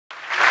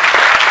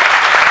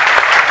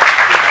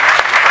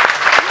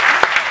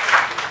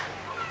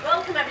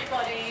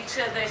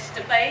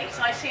debate.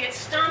 I see it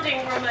standing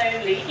room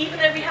only, even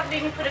though we haven't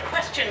even put a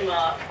question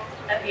mark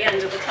at the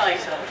end of the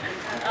title.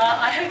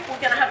 I hope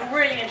we're going to have a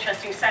really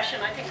interesting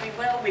session. I think we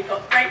will. We've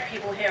got great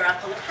people here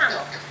up on the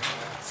panel.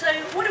 So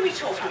what are we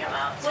talking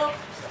about? Well,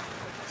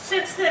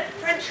 since the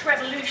French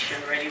Revolution,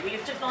 really, we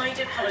have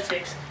divided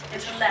politics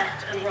into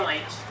left and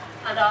right,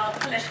 and our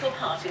political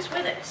parties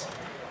with it.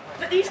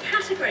 But these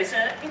categories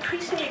are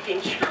increasingly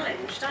being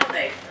challenged, aren't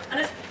they? And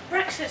as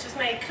Brexit has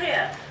made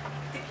clear,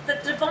 the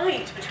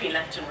divide between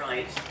left and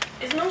right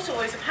is not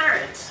always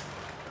apparent,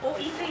 or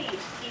indeed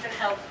even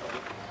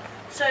helpful.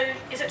 So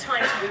is it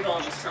time to move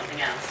on to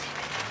something else?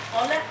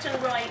 Are left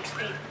and right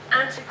the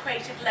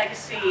antiquated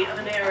legacy of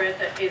an era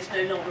that is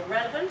no longer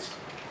relevant?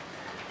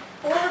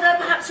 Or are there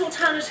perhaps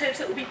alternatives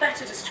that would be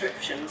better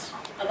descriptions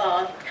of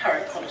our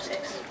current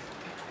politics,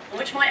 and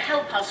which might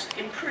help us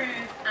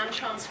improve and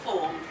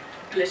transform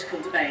political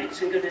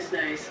debate? And goodness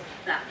knows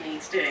that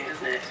needs doing,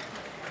 doesn't it?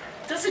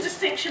 Does the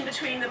distinction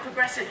between the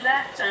progressive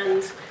left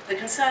and the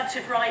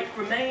conservative right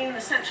remain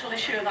the central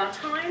issue of our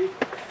time?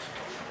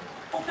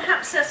 Or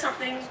perhaps there's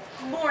something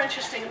more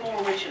interesting and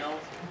more original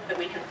that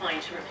we can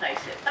find to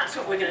replace it. That's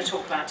what we're going to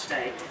talk about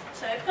today.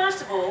 So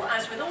first of all,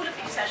 as with all of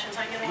these sessions,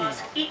 I'm going to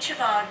ask each of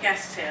our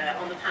guests here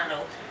on the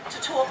panel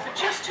to talk for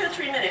just 2 or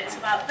 3 minutes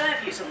about their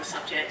views on the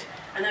subject,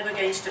 and then we're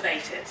going to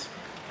debate it.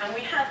 And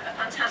we have a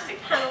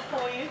fantastic panel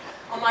for you.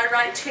 On my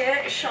right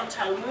here is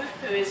Chantal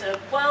Mouffe, who is a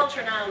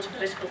world-renowned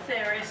political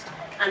theorist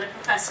and a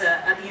professor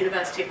at the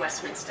University of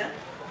Westminster.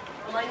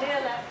 On my near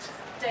left,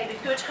 David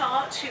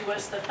Goodhart, who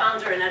was the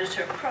founder and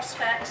editor of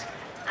Prospect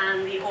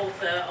and the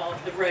author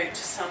of The Road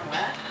to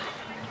Somewhere.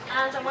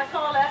 And on my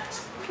far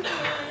left,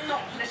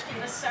 not politically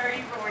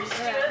necessary, Rory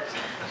Stewart,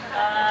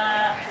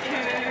 who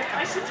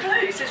I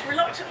suppose is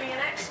reluctantly an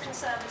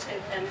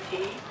ex-Conservative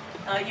MP.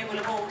 You will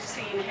have all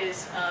seen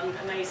his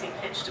amazing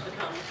pitch to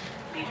become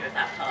leader of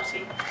that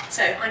party.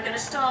 So I'm going to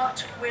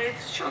start with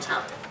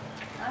Chantal.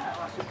 I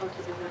was supposed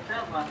to be the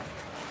third one.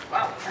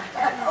 Wow.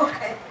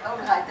 Okay, all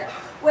right.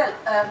 Well,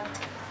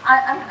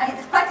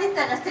 it's quite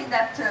interesting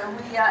that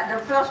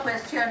the first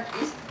question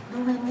is, do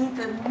we need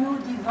a new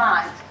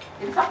divide?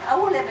 In fact, I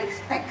would have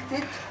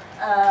expected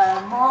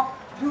more,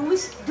 do we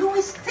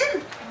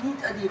still need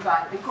a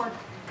divide? Because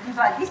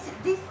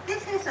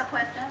this is a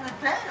question that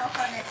very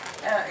often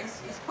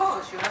is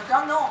posed. You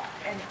don't know.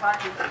 In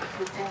fact, if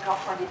you think of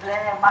Tony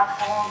Blair,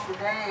 Macron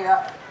today,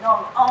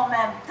 no, en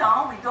même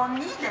temps, we don't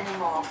need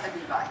anymore a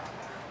divide.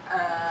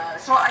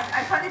 So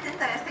I find it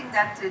interesting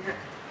that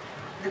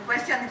the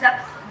question is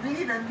that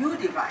really the new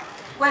divide.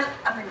 Well,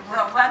 I mean,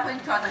 we're going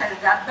to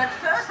address that, but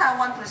first I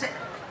want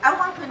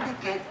to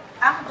indicate,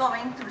 I'm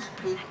going to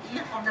speak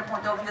here from the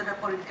point of view of the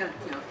political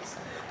theorists,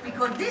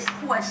 because this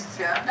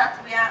question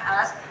that we are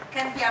asked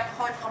can be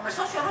approached from a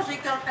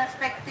sociological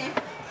perspective,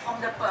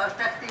 from the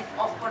perspective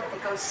of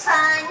political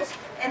science,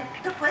 and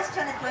the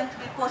question is going to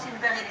be posed in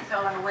very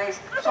different ways,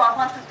 so I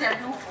want to tell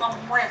you from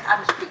where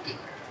I'm speaking.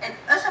 And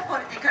as a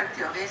political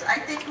theorist, I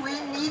think we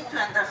need to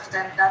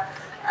understand that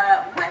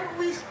when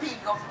we speak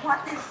of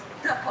what is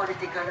the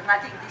political, and I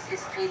think this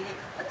is really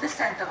at the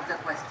center of the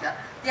question,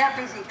 there are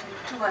basically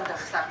 2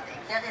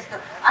 understandings. There is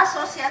the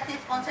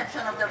associative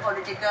conception of the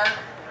political.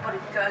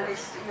 Political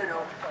is, you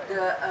know,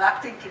 the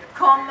acting in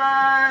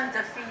common,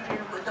 the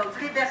feeling of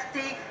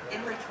liberty,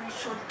 in which we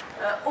should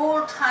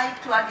all try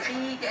to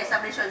agree,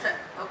 establish a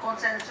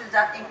consensus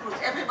that includes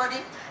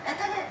everybody, and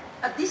then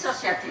a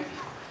dissociative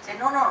view. Say,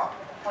 no, no, no.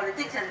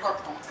 Politics has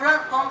got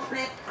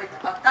conflict with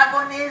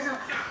antagonism.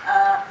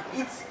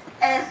 It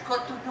has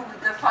got to do with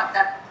the fact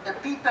that the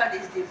people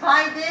is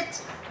divided,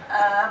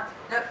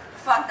 the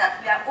fact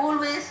that we are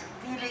always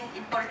dealing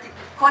in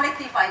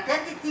collective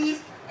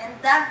identities, and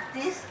that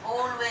this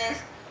always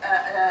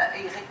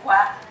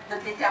requires the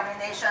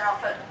determination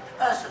of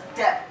us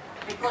them.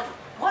 Because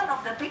one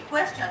of the big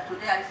questions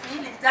today, I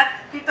feel, is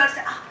that people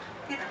say,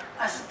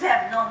 us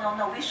them,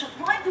 no, we should,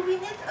 why do we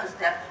need us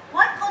them?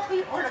 Why can't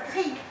we all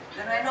agree?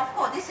 You know, and of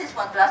course, this is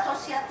what the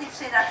associatives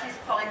say, that is,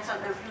 for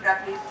instance, the view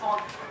that we found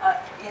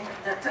in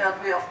the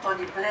third way of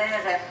Tony Blair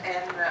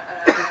and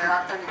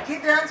Anthony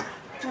Giddens,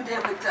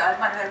 today with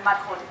Emmanuel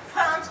Macron in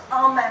France,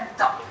 en même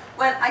temps.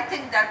 Well, I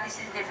think that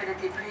this is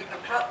definitively a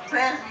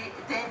very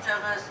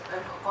dangerous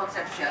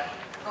conception,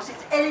 because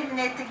it's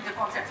eliminating the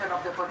conception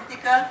of the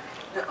political,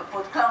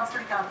 about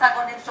conflict,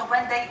 antagonism, so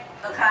when they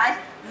arise,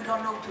 you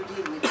don't know to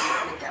deal with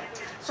them.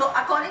 So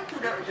according to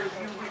the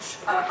view which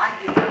I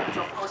developed, which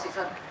of course is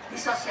a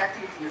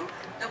dissociative view,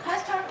 the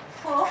question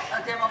for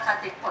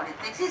democratic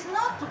politics is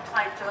not to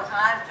try to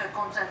arrive to a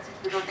consensus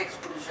without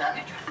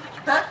exclusion,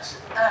 but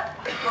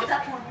because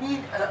that would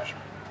mean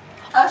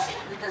us,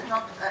 who does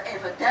not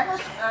have a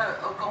demos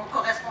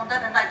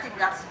correspondent, and I think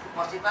that's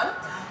possible.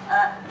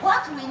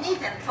 What we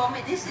need, and for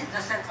me this is the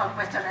central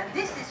question, and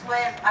this is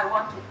where I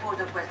want to pose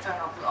the question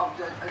of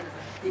the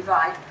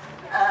divide.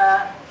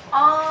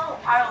 How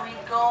are we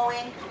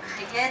going to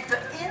create the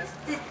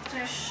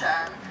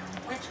institution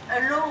which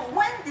allow,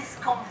 when this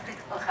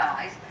conflict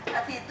arises,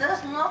 that it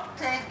does not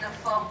take the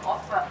form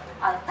of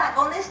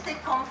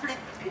antagonistic conflict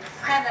between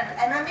friend and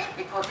enemy,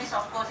 because this,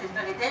 of course, is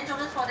very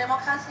dangerous for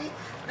democracy,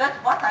 but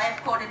what I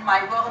have called in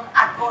my world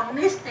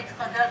agonistic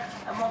struggle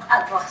among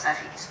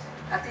adversaries.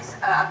 That is,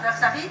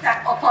 adversaries,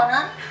 that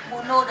opponents who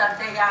know that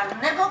they are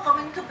never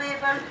going to be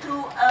able to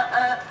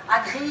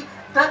agree,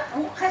 but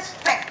who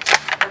respect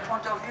the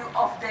point of view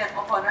of their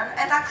opponent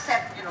and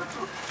accept, you know,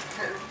 to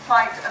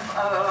fight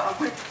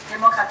with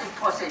democratic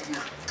procedure.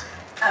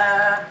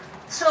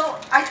 So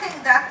I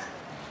think that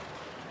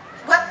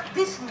what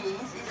this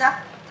means is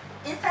that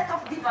instead of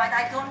divide,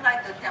 I don't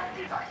like the term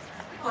divide,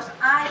 because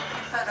I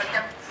prefer the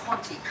term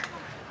frontier.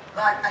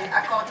 But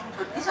according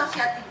to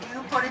dissociative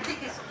view,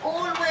 politics is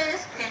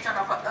always question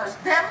of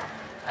us-them,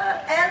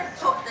 and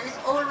so there is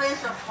always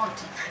a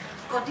frontier.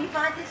 So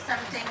divide is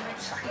something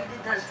which really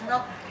does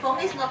not, for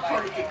me, is not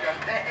political.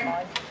 And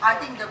I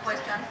think the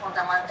question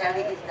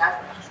fundamentally is that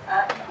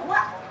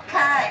what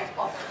kind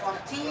of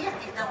frontier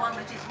is the one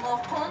which is more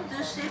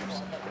conducive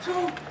to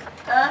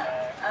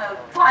a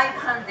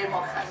vibrant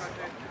democracy?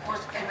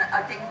 Because, and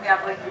I think we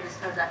are going to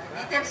discuss that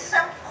in detail,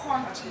 some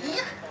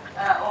frontier,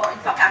 or in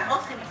fact are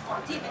not really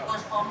frontier,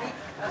 because for me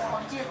a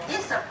frontier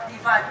is a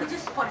divide which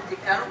is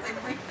political, in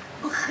which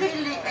we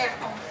really have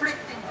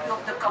conflicting view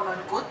of the common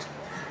good.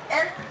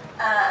 And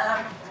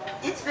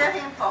it's very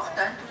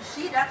important to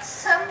see that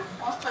some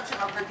construction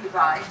of the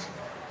divide,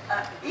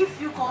 if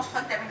you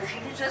construct them in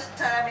religious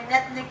terms, in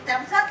ethnic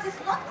terms, that is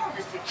not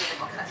conducive to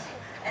democracy.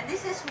 And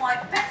this is why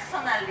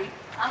personally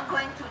I'm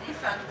going to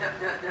defend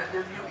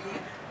the view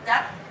here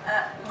that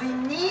we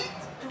need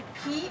to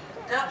keep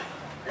the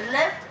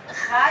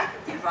left-right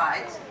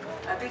divide,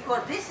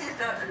 because this is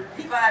the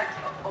divide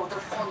of the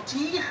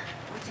frontier,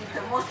 which is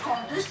the most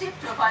conducive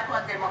to a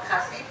vibrant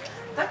democracy.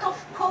 But of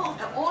course,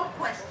 the whole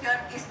question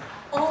is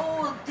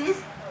all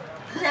this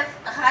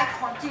left-right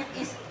frontier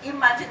is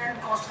imagined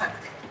and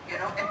constructed, you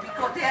know, and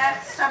because there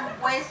are some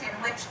ways in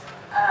which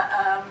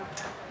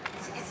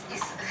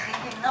it's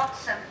really not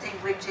something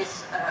which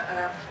is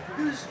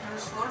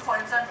useful. For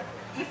instance,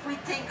 if we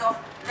think of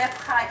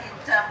left-right in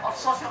terms of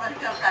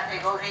sociological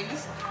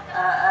categories,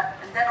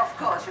 then of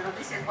course, you know,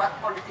 this is what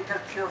political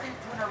theory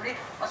do normally.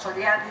 Also,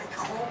 they are this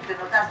group, you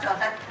know, that's the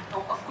right.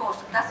 So of course,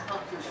 that's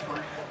not useful.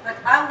 But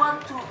I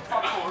want to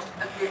propose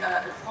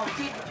a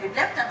frontier between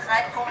left and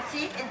right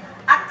conceived in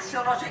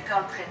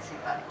axiological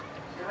principle.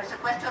 There is a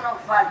question of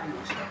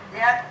values.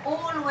 They are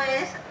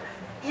always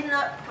in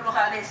a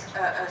pluralist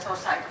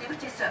society,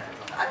 which is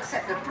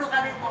accept the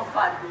pluralism of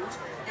values.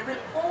 There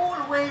will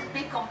always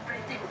be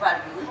completing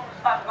values,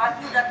 but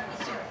value that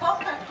is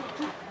important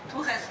to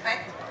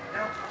respect. You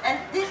know? And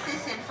this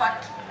is in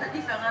fact the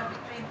difference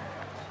between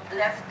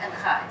left and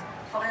right.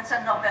 For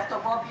instance,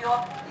 Norberto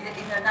Bobbio,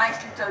 in a nice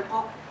little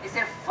book, he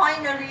said,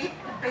 finally,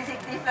 the basic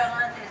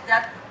difference is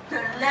that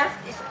the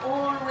left is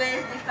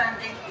always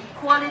defending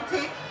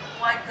equality,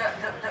 while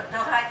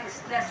the right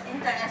is less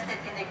interested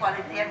in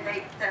equality, and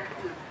they tend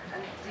to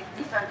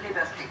defend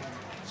liberty.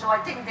 So I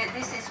think that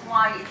this is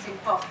why it's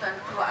important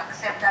to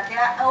accept that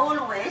there are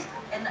always,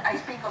 and I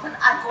speak of an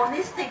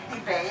agonistic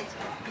debate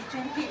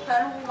between people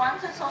who want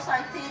a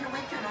society in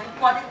which, you know,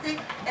 equality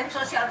and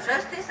social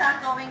justice are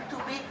going to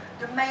be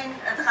the main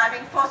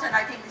driving force, and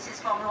I think this is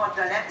for me what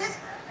the left is,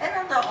 and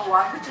another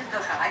one, which is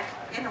the right,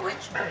 in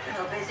which, you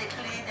know,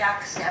 basically they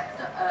accept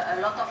a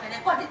lot of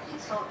inequality.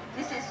 So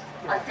this is,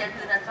 I'll tell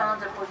you in advance,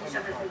 the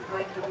position that is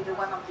going to be the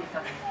one of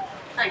difference.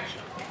 Thank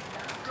you.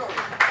 Good.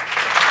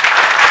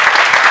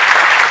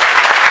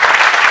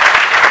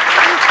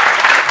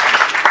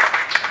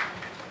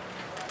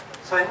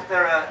 So I think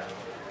there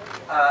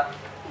are,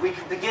 we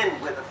can begin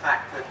with the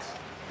fact that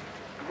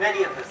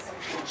many of us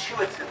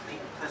intuitively,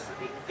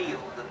 implicitly feel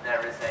that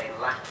there is a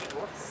lacking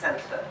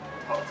centre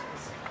in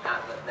politics,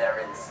 and that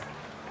there is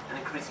an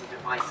increasingly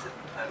divisive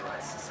and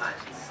polarised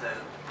society. So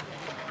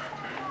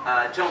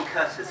John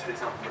Curtis, for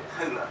example,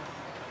 the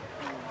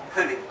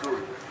polling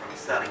guru from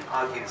Sterling,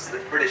 argues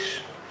that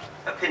British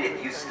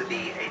opinion used to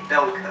be a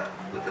bell curve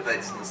with the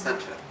votes in the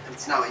centre, and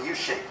it's now a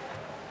U-shape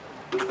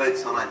with the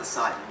votes on either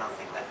side and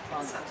nothing left in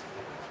the centre.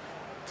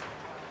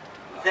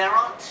 There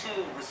are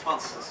two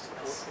responses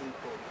to this.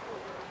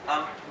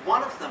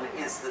 One of them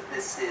is that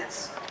this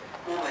is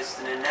almost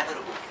an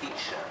inevitable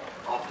feature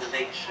of the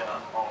nature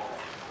of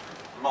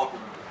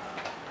modern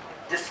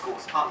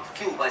discourse, partly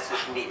fueled by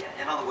social media.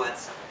 In other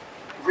words,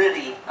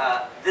 really,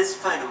 this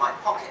phone in my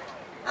pocket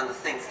and the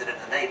things that it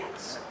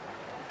enables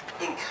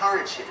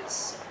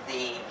encourages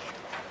the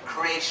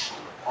creation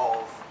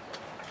of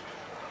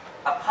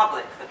a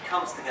public that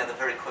comes together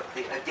very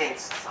quickly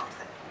against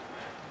something.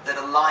 That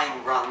a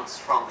line runs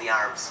from the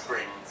Arab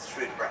Spring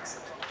through to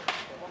Brexit.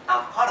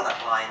 Part of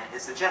that line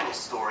is the general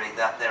story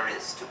that there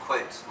is, to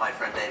quote my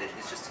friend David,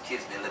 who's just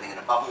accused me of living in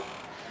a bubble,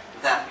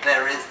 that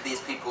there is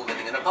these people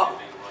living in a bubble.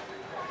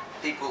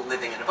 People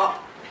living in a bubble,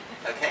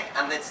 okay?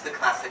 And it's the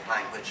classic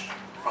language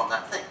from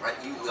that thing, right?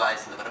 You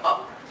guys live in a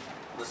bubble.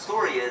 The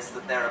story is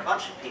that there are a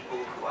bunch of people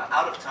who are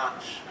out of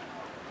touch,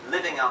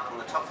 living up on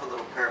the top of a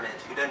little pyramid,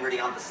 who don't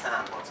really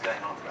understand what's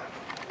going on around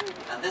them.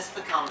 And this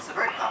becomes a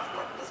very powerful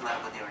weapon. It doesn't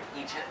matter whether you're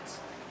in Egypt,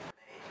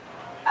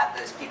 at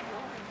those people.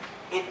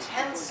 it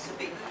tends to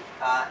be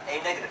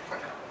a negative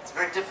program. It's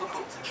very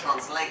difficult to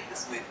translate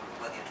this movement,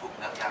 whether you're talking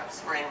about the Arab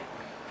Spring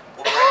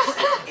or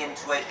Brexit,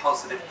 into a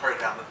positive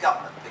program of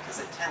government, because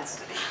it tends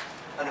to be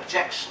an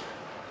objection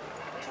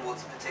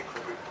towards a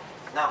particular group.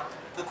 Now,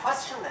 the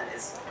question then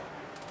is,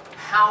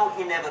 how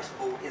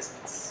inevitable is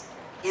this?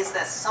 Is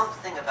there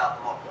something about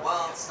the modern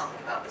world,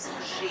 something about this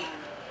machine,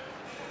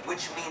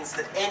 which means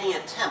that any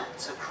attempt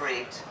to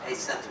create a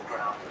centre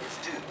ground is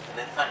doomed? And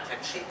in fact,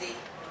 actually, the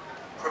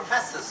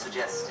professor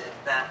suggested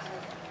that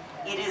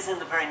it is in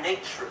the very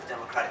nature of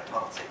democratic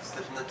politics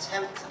that an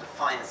attempt to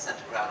define a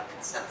centre ground of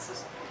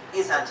consensus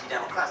is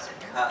anti-democratic.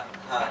 Her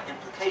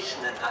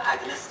implication in her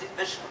agonistic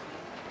vision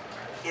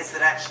is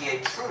that actually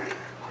a truly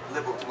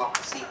liberal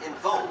democracy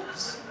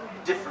involves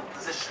different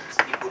positions,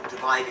 people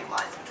dividing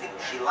lines between them.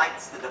 She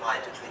likes the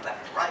divide between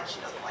left and right, she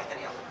doesn't like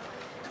any other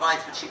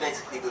divides, but she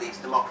basically believes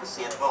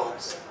democracy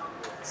involves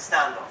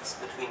standoffs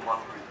between one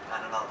group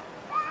and another.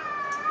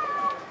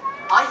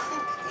 I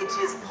think it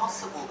is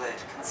possible, though,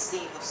 to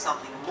conceive of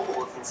something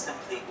more than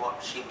simply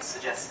what she was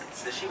suggesting.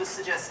 So she was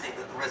suggesting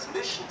that the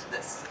resolution to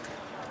this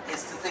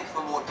is to think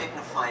of a more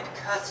dignified,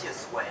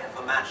 courteous way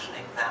of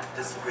imagining that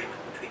disagreement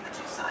between the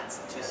two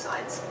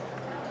sides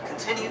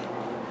continue,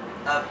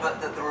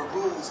 but that there are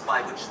rules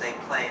by which they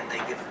play and they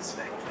give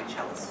respect to each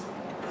other's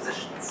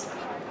positions.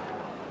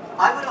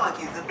 I would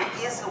argue that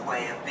there is a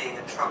way of being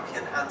a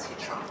Trumpian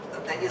anti-Trump,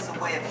 that there is a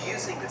way of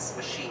using this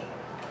machine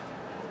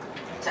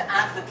to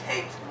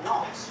advocate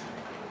not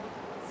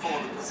for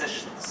the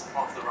positions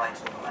of the right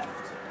or the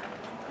left,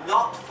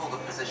 not for the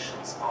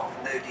positions of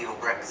no-deal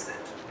Brexit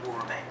or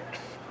Remain,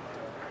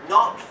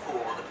 not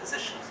for the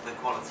positions of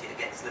equality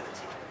against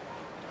liberty,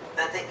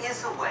 that there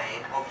is a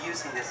way of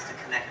using this to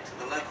connect to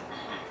the local.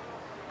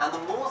 And the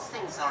more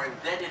things are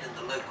embedded in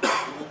the local,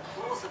 the more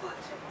plausible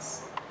it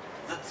is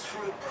that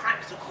through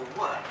practical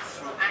work,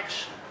 through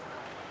action,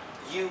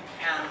 you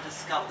can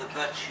discover the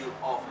virtue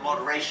of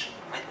moderation,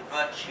 right? The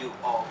virtue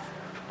of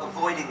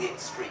avoiding the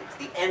extremes,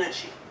 the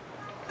energy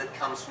that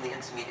comes from the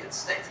intermediate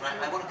states. And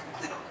I want to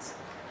conclude on this.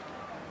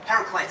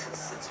 Heraclitus,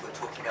 since we're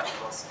talking about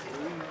philosophy,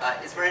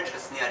 is very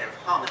interested in the idea of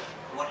harmony.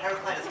 And what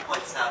Heraclitus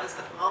points out is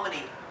that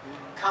harmony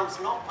comes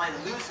not by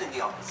losing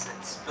the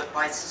opposites, but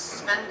by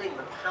suspending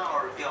the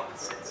power of the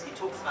opposites. He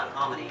talks about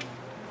harmony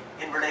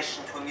in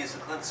relation to a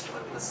musical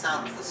instrument. The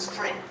sound of the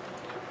string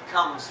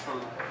comes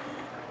from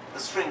the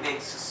string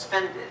being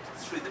suspended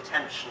through the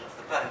tension of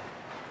the bow.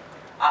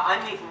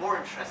 I'm even more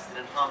interested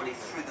in harmony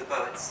through the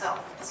bow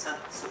itself. So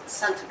the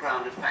centre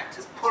ground, in fact,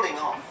 is pulling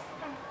off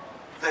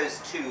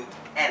those two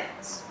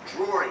ends,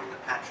 drawing the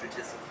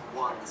patriotism from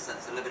one, the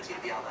sense of liberty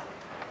of the other,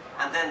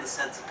 and then the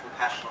sense of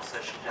compassion or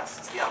social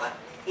justice the other,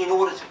 in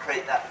order to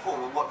create that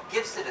form. And what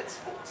gives it its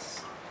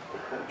force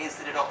is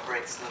that it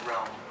operates in the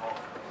realm of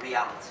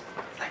reality.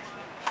 Thank you.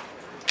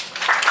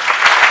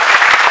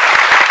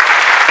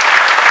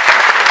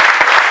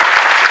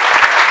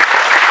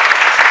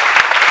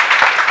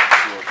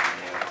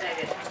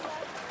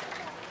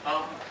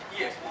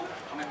 Yes, well,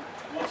 I mean,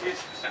 what is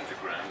the centre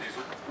ground is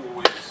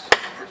always a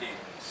pretty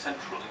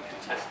central and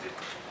contested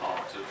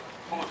part of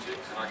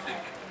politics, and I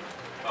think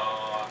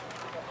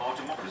our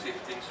democracy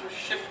has been sort of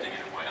shifting in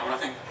a way. I mean,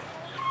 I think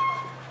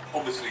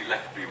obviously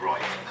left v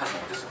right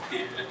hasn't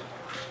disappeared,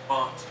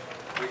 but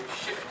we've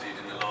shifted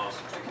in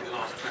particularly the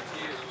last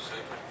 20 years or so,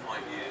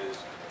 25 years,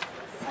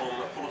 from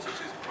a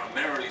politics that is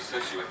primarily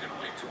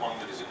socio-economic to one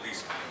that is at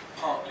least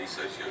partly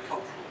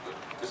socio-cultural, but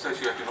the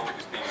socio-economic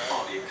has been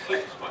partly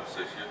eclipsed by the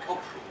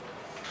socio-cultural.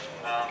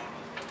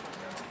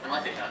 And I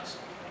think that's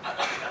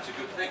a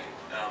good thing.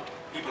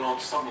 People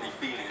aren't suddenly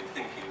feeling and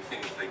thinking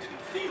things they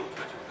didn't feel 20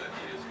 or 30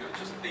 years ago. It's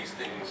just that these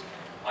things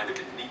either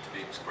didn't need to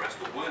be expressed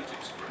or weren't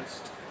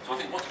expressed. So I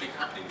think what's been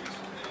happening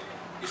recently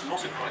is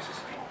not a crisis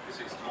of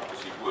democracy, it's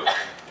democracy work.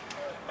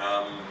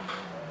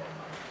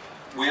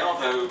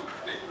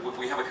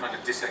 We have a kind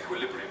of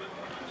disequilibrium at the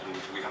moment,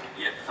 and we haven't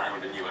yet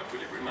found a new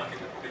equilibrium. I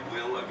think we probably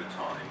will over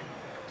time.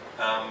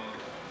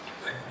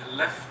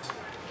 Left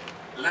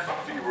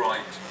v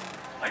right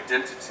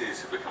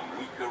identities have become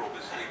weaker,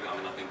 obviously. I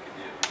mean, I think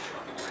you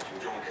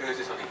mentioned John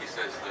Curtis. I think he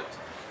says that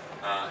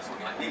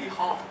something like nearly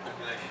half the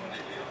population,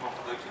 nearly half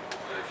the voting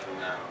population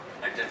now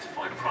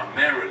identify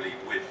primarily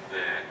with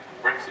their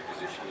Brexit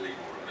position, Leave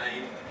or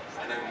Remain,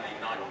 and only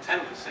 9 or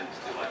 10%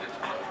 still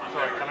identify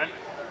primarily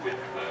with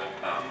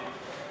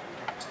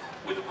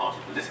the party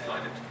political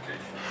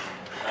identification.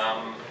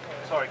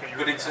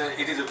 But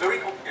it is a very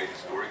complicated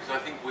story, because I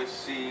think we're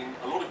seeing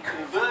a lot of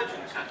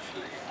convergence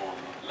actually on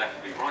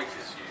left v right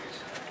issues.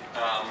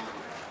 I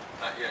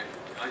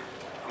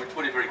mean, to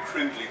put it very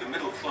crudely, the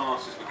middle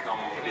class has become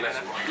less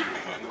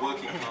right-wing, and the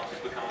working class has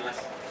become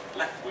less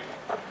left-wing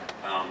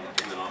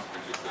in the last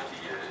 20 or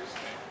 30 years.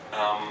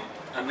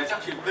 And there's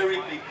actually a very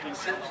big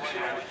consensus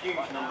around a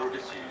huge number of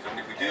issues. I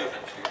mean, if we do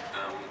eventually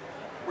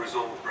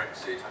resolve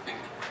Brexit, I think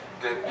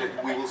that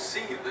we will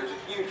see that there's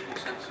a huge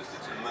consensus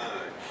that's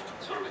emerged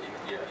sort of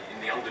in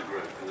the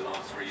undergrowth in the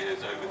last 3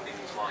 years over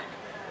things like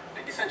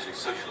essentially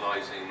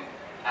socialising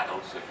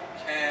adult social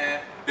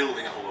care,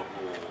 building a whole lot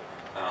more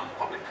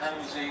public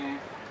housing,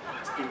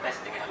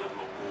 investing a hell of a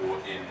lot more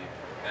in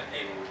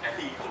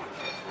FE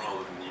colleges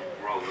rather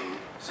than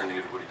sending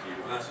everybody to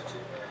university.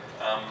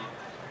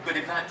 But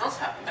if that does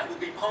happen, that will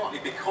be partly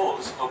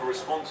because of a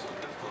response of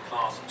the political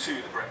class to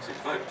the Brexit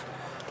vote,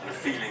 and a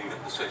feeling that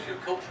the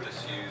socio-cultural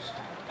issues,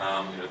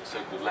 the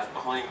so-called left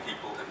behind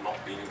people, have not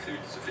been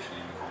included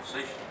sufficiently in the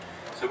conversation.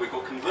 So we've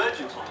got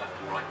convergence on left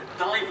and right, but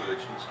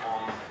divergence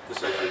on the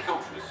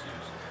socio-cultural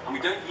issues. And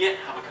we don't yet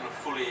have a kind of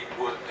fully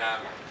worked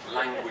out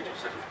language or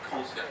set of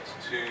concepts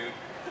to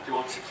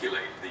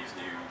articulate these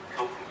new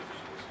cultural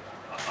divisions.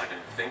 I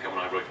don't think, I mean,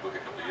 I wrote a book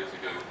a couple of years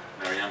ago,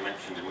 Marianne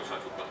mentioned, in which I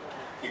talk about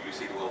people who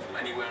see the world from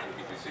anywhere and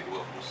people who see the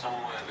world from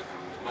somewhere, the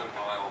kind of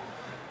mobile,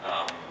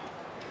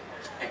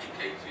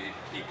 educated,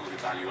 people who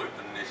value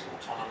openness and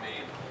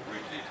autonomy and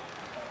rooted,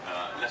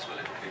 less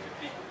well-educated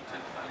people who tend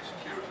to value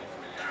security and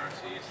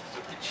familiarity. It's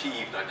sort of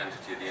achieved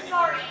identity of the anywhere.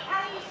 Sorry,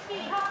 can you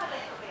speak up a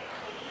little bit,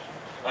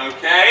 please?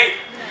 Okay.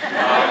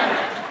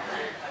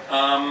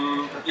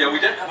 Yeah, we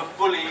don't have a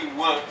fully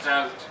worked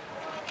out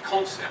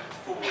concept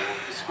for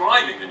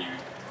describing the new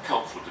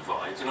cultural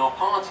divides, and our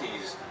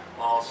parties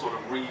are sort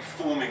of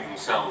reforming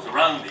themselves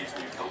around these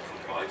new cultural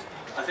divides.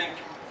 I think,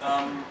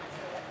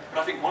 but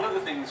I think one of the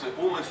things that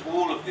almost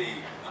all of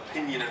the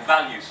opinion and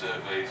value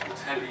surveys will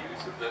tell you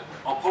is that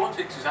our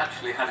politics has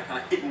actually had a kind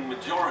of hidden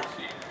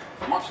majority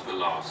for much of the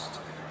last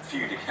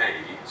few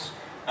decades.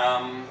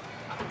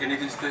 And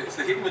it's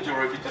the hidden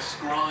majority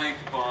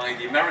described by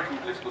the American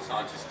political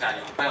scientist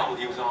Daniel Bell.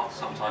 He was asked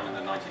sometime in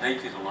the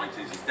 1980s or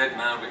 90s, he's dead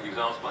now, but he was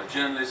asked by a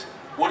journalist,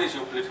 what is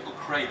your political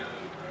credo?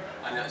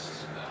 And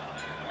that's,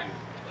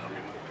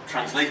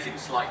 translating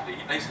slightly,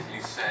 he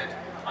basically said,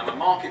 I'm a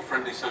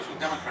market-friendly social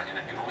democrat in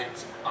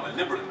economics, I'm a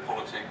liberal in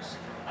politics,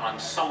 and I'm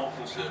somewhat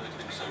conservative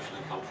in social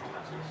and cultural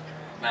matters.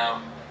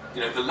 Now,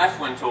 the left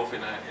went off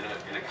in a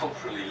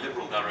culturally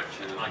liberal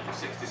direction in the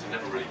 1960s and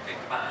never really came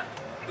back.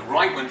 The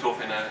right went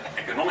off in an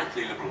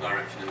economically liberal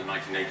direction in the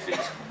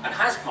 1980s and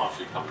has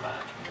partially come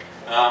back.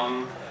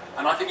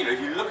 And I think, if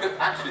you look at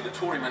actually the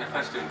Tory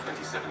manifesto in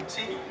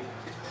 2017,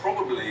 it's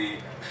probably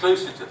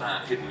closer to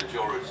that hidden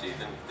majority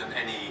than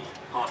any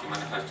party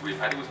manifesto we've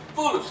had. It was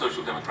full of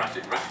social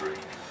democratic rhetoric.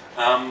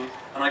 And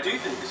I do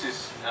think this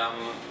is,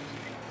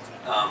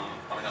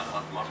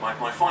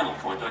 my final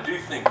point, I do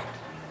think,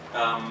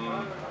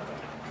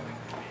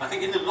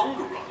 in the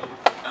longer run,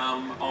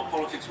 our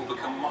politics will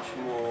become much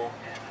more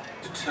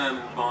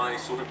determined by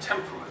sort of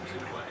temperament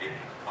in a way.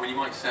 I mean, you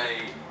might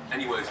say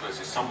anywheres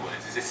versus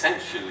somewheres is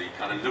essentially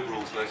kind of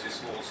liberals versus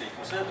small c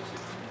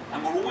conservatives.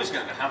 And we're always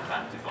going to have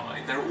that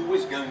divide. There are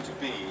always going to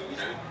be,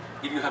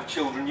 if you have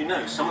children,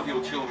 some of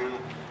your children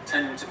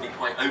tend to be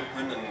quite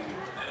open and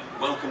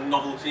welcome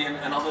novelty,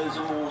 and others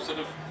are more sort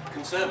of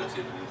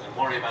conservative and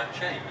worry about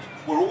change.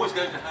 We're always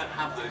going to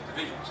have those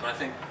divisions, and I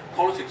think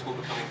politics will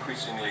become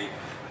increasingly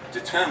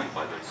determined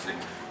by those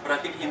things. But I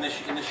think in the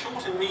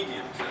short and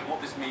medium term,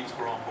 what this means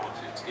for our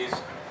politics is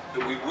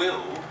that we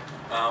will,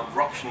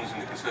 ruptions in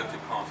the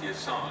Conservative Party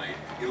aside,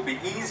 it'll be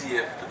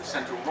easier for the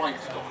centre-right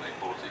to dominate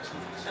politics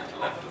than for the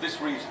centre-left, for this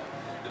reason,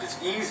 that it's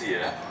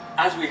easier,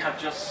 as we have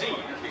just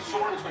seen, as we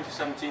saw in the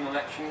 2017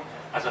 election,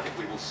 as I think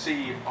we will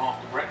see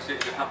after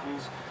Brexit if it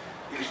happens,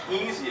 it is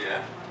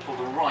easier for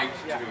the right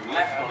to move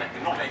left on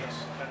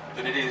economics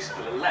than it is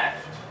for the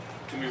left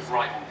to move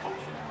right on culture.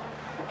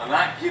 And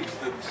that gives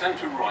the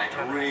centre-right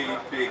a really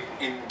big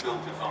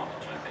inbuilt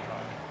advantage, I think.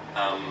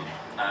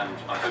 And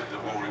I hope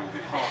that Rory will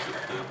be part of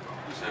the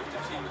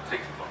Conservative team that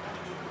takes advantage.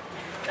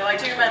 So I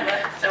do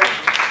remember,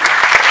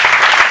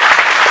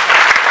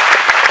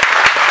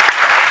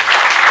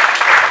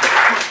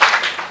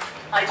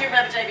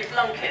 David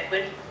Blunkett,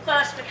 when he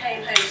first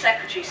became Home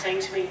Secretary, saying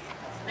to me,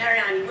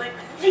 Marianne, you won't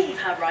believe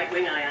how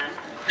right-wing I am.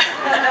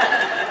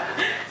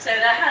 So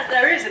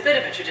there is a bit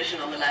of a tradition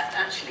on the left,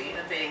 actually,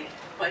 of being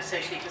quite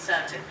socially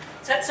conservative.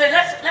 So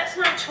let's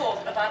now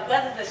talk about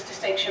whether this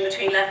distinction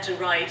between left and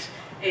right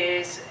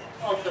is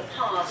of the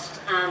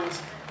past and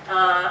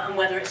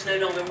whether it's no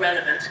longer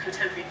relevant to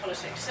contemporary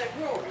politics. So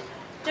Rory,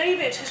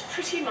 David has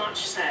pretty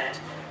much said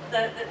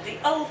that the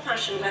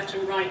old-fashioned left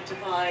and right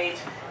divide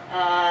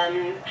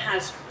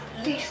has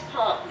at least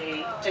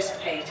partly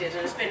dissipated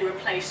and has been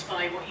replaced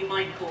by what you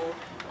might call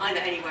either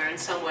anywhere and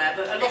somewhere,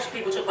 but a lot of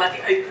people talk about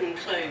the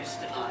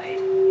open-closed divide,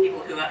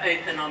 people who are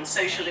open on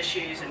social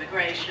issues,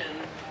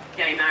 immigration,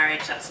 gay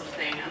marriage, that sort of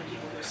thing, and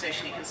people who are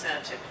socially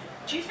conservative.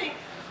 Do you think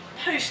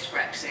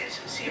post-Brexit,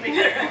 assuming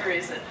there ever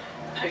is a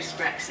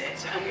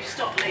post-Brexit, and we've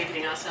stopped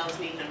labelling ourselves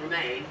Leave and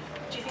Remain,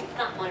 do you think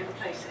that might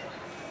replace it?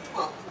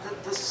 Well,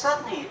 there's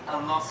certainly a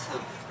lot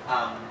of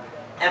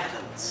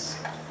evidence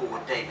for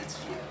David's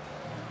view.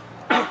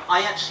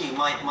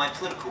 My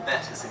political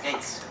bet is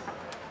against him.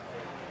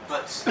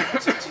 But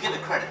to give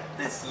it credit,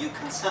 you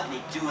can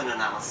certainly do an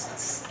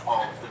analysis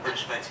of the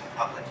British voting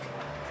public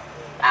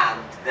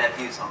and their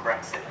views on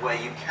Brexit, where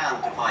you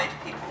can divide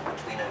people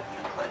between open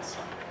and closed.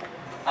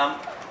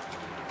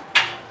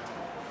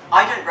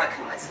 I don't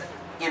recognise it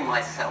in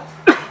myself,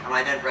 and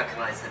I don't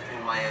recognise it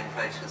in my own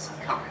voters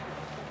and current.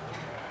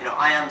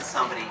 I am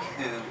somebody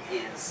who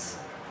is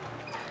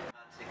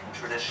romantic and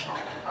traditional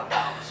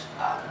about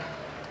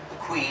the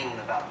Queen,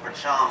 about the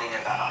British Army,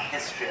 about our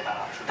history, about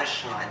our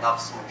tradition. I love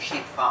small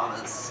sheep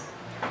farmers.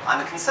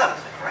 I'm a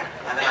conservative, right?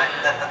 I mean,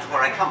 that's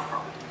where I come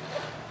from.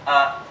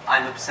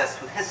 I'm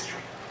obsessed with history.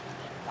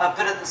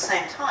 But at the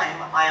same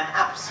time, I am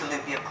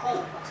absolutely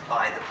appalled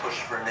by the push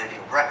for a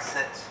no-deal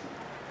Brexit.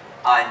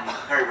 I'm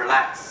very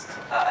relaxed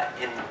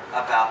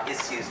about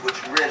issues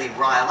which really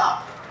rile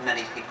up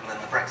many people in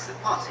the Brexit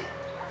party.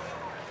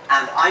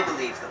 And I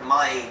believe that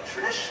my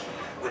tradition,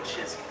 which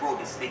is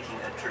broadly speaking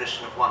a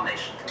tradition of one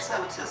nation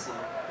conservatism,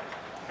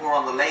 or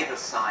on the Labour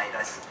side,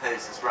 I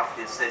suppose, is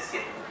roughly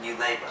associated with New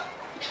Labour,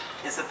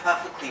 is a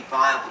perfectly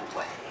viable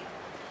way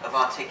of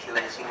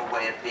articulating a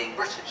way of being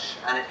British,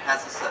 and it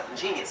has a certain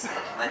genius in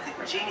it. And I think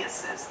the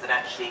genius is that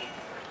actually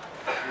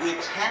we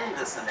tend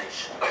as a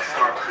nation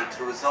historically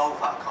to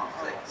resolve our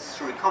conflicts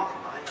through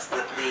compromise,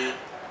 that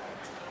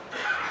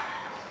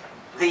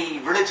the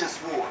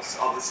religious wars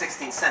of the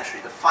 16th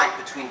century, the fight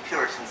between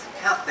Puritans and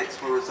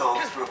Catholics, were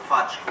resolved through a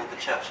fudge called the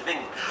Church of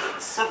England. That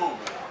the civil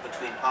war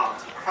between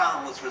Parliament and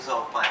Crown was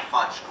resolved by a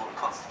fudge called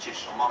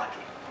constitutional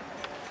monarchy.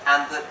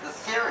 And that the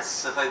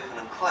theorists of open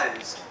and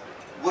closed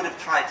would have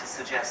tried to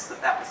suggest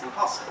that that was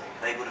impossible.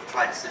 They would have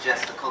tried to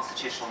suggest that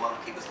constitutional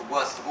monarchy was the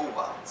worst of all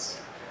worlds.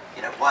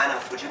 You know, why on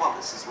earth would you want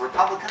this as a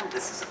Republican?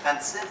 This is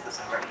offensive, there's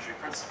a hereditary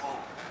principle.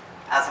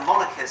 As a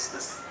monarchist,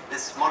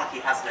 this monarchy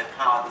has no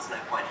power, there's no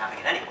point having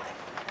it anyway.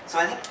 So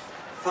I think,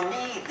 for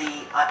me,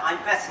 I'm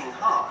betting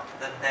hard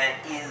that there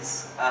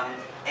is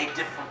a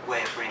different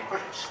way of being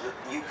British, that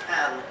you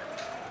can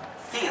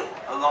feel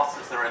a lot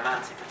of the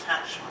romantic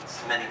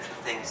attachments to many of the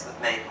things that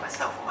made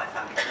myself and my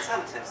family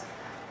conservatives,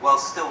 while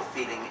still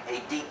feeling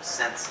a deep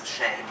sense of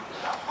shame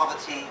about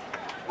poverty,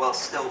 while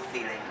still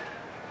feeling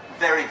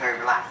very, very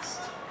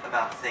relaxed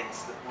about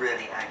things that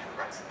really anger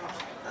the Brexit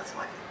Party. That's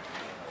my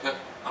view. Yeah,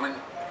 I mean,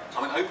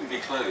 Open v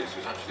Closed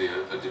was actually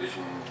a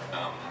division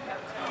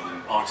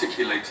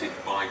articulated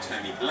by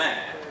Tony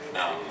Blair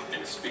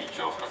in a speech,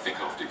 I think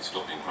after he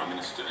stopped being Prime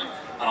Minister. And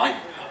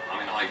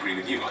I agree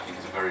with you. I think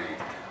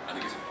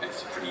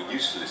it's a pretty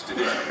useless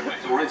division in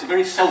ways, or it's a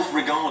very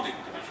self-regarding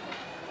division.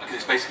 Like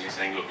it's basically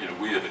saying, look, you know,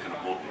 we're the kind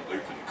of modern,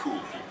 open, cool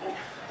people,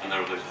 and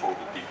there are those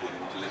horrible people who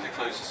want to live in a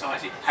closed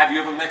society. Have you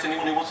ever met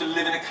anyone who wants to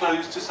live in a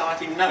closed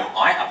society? No,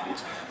 I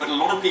haven't. But a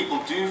lot of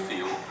people do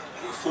feel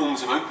the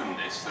forms of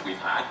openness that we've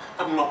had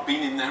have not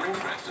been in their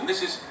interest. And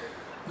this is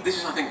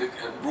I think,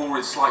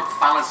 Rory's slight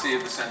fallacy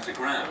of the centre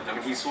ground. I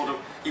mean,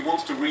 he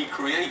wants to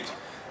recreate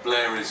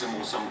Blairism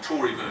or some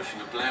Tory version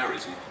of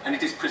Blairism, and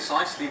it is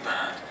precisely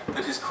that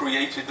has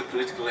created the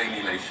political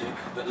alienation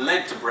that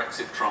led to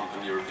Brexit, Trump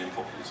and European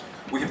populism.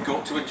 We have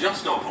got to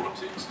adjust our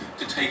politics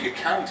to take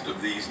account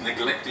of these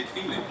neglected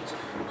feelings.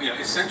 You know,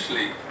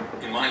 essentially,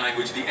 in my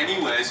language, the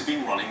anywheres have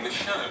been running the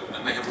show,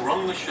 and they have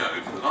run the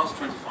show for the last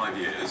 25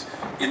 years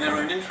in their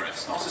own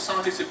interests. Our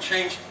societies have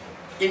changed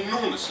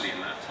enormously in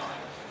that time.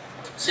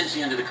 Since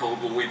the end of the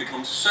Cold War, we've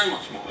become so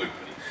much more open,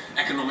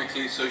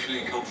 economically,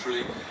 socially and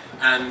culturally,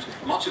 and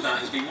much of that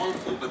has been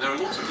wonderful, but there are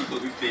lots of people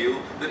who feel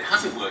that it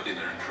hasn't worked in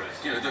their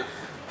interest. You know,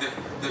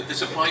 the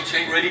supply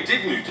chain really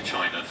did move to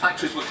China,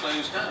 factories were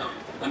closed down,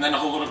 and then a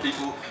whole lot of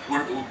people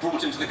were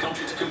brought into the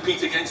country to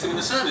compete against them in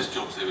the service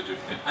jobs they were doing,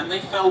 and they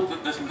felt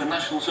that the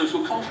national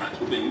social contracts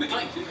were being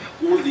neglected.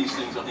 All of these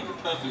things, I think,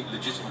 are perfectly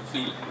legitimate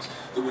feelings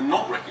that were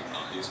not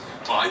recognised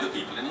by the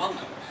people in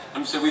London.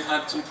 And so we've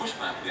had some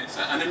pushback against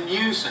that, and a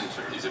new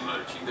centre is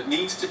emerging that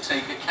needs to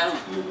take account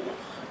more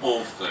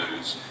of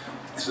those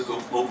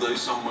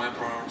somewhere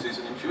priorities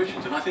and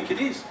intuitions, and I think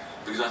it is.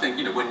 Because I think,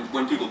 you know,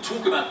 when people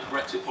talk about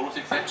Brexit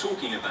politics, they're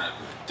talking about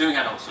doing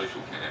adult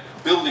social care,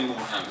 building more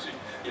housing,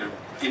 you know,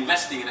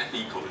 investing in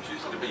FE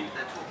colleges that have been...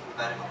 They're talking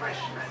about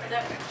immigration, right?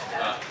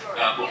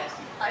 Yes.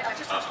 I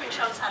just want to make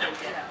Chantal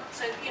here.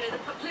 So, you know, the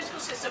political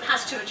system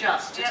has to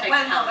adjust to take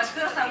well, account. no, but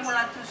first I would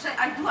like to say,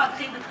 I do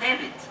agree with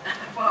David.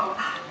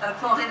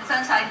 For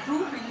instance, I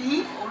do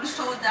believe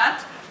also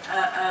that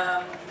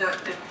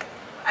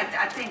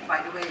I think,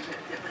 by the way,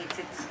 the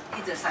Brexit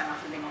is a sign of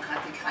a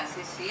democratic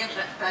crisis here,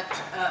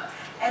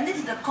 and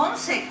it's the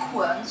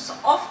consequence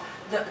of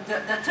the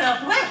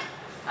third way.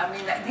 I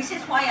mean, this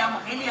is why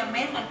I'm really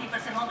amazed when people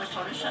say, no, the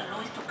solution now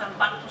is to come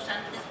back to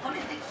centrist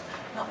politics.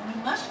 No, we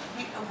must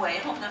be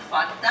aware of the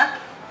fact that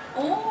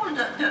all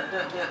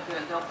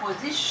the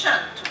opposition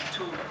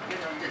to you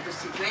know, the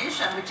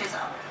situation, which is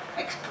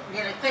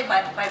created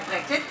by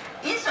Brexit,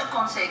 is a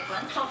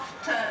consequence of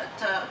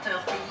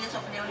 30 years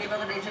of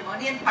neoliberal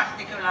hegemony, and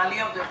particularly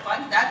of the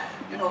fact that,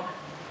 you know,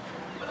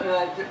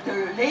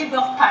 the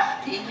Labour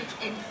Party, which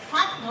in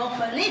fact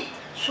normally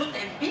should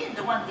have been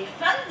the one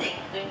defending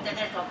the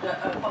interest of the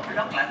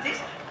popular classes,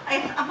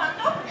 has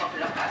abandoned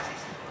popular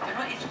classes. You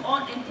know, it's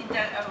all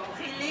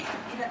really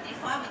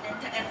identified with the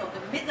interest of the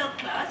middle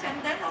class,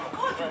 and then of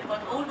course you've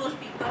got all those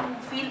people who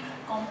feel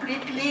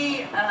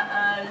completely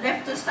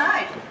left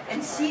aside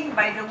and seen,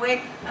 by the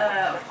way,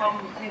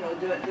 from the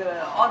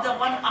other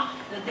one,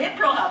 the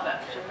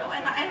deplorables. You know,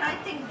 and I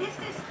think this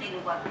is really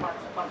what's the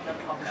problem.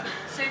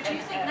 So do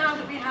you think now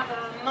that we have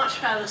a much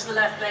further to the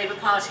left Labour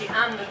Party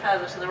and a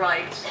further to the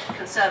right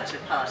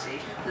Conservative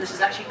Party, that this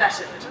is actually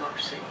better for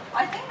democracy?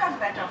 I think that's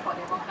better for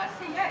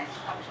democracy, yes,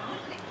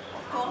 absolutely.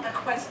 Of course, the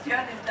question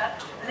is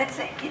that, let's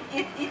say,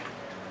 again,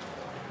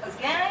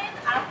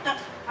 after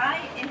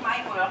in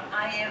my work,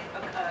 I have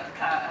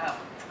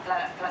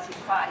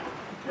classified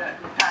the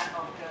time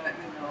of the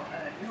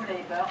New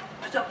Labour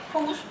as a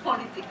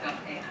post-political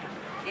era,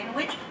 in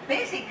which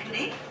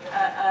basically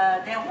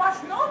there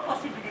was no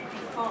possibility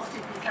for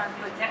citizens to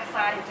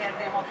exercise their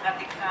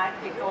democratic right,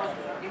 because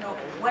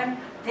when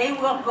they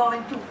were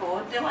going to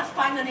vote, there was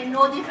finally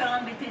no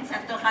difference between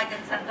center-right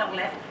and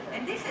center-left,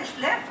 and this is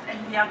left,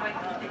 and we are going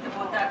to speak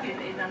about that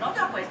in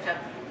another question,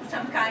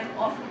 some kind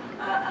of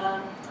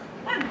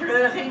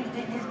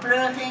this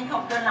blurring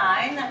of the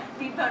line.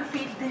 People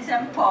feel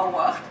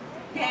disempowered.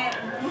 They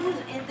lose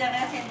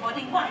interest in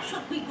voting. Why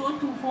should we go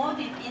to vote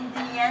if in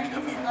the end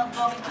this is not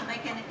going to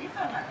make any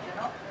difference,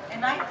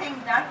 And I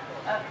think that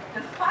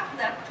the fact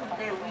that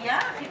today we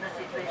are in a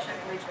situation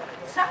in which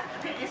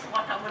there is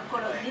what I would call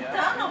a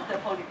return of the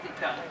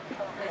political.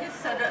 There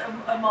is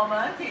a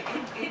moment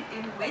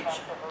in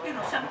which,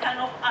 some kind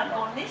of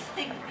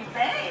agonistic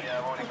debate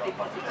could be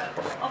possible.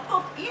 Of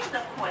course, is the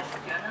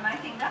question, and I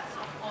think that's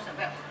of course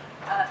about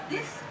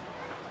this,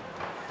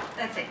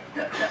 let's say,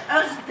 the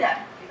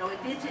us-them.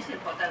 This is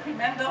important.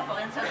 Remember, for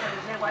instance,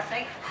 when they were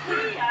saying,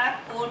 we are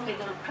all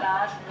middle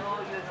class,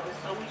 so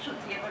we should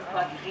be able to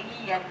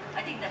agree, and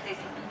I think that is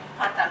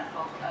fatal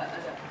for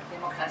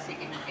democracy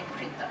in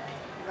Britain.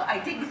 I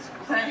think it's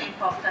very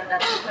important that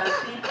people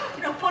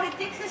feel,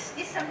 politics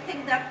is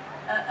something that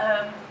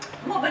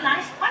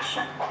mobilizes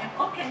passion. And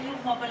how can you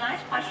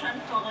mobilize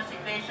passion for a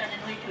situation in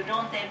which you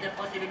don't have the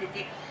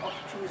possibility of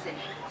choosing?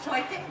 So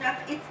I think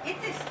that it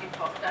is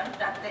important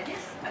that there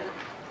is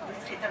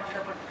this return of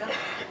the political,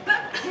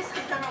 but this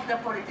return of the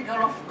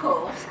political, of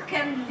course,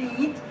 can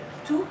lead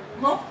to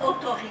more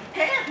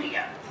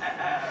authoritarian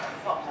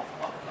form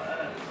of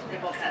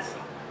democracy.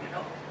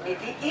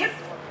 If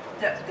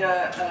the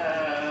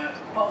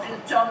Boris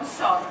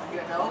Johnson,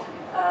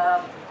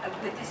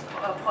 with this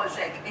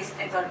project is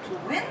able to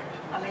win,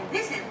 I mean,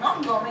 this is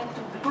not going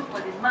to be good,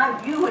 but in my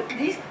view, at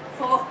least,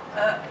 for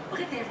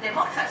British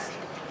democracy.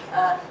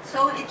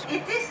 So it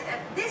is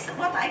this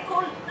what I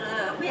call,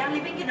 we are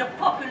living in a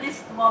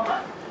populist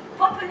moment.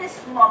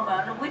 Populist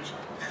moment which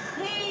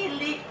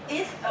really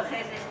is a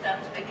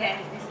resistance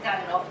against this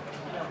kind of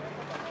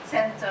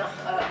center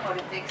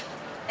politics.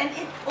 And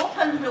it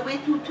opens the way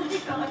to two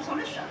different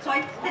solutions. So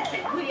let's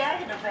say we are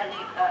in a very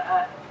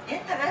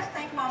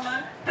interesting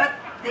moment, but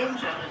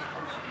dangerous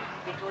also.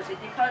 Because it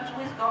depends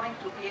who is going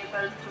to be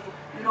able to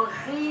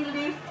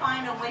really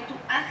find a way to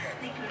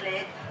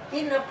articulate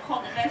in a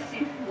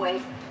progressive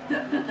way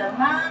the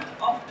demand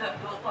of the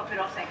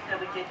popular sector,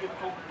 which has been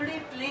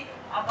completely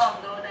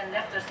abandoned and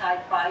left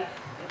aside by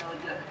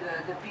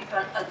the people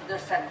at the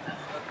center.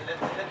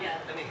 Let me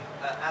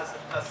as a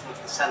person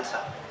of the center,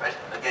 right,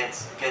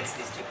 against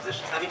these two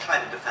positions, let me try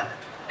to defend it.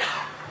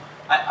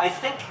 I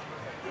think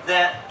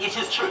that it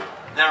is true.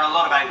 There are a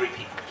lot of angry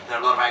people. There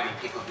are a lot of angry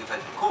people who vote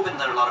for Corbyn.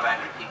 There are a lot of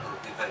angry people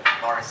who vote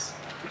for Boris.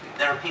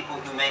 There are people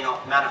who may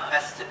not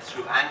manifest it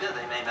through anger.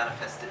 They may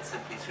manifest it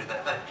simply through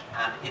their vote.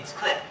 And it's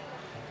clear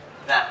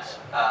that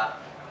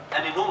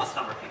an enormous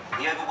number of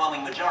people, the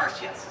overwhelming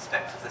majority, I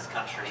suspect, of this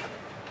country,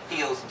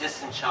 feels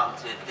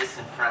disenchanted,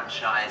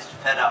 disenfranchised,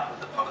 fed up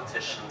with the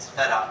politicians,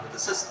 fed up with the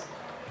system.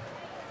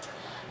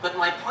 But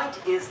my point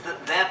is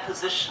that their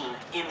position,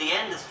 in the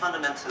end, is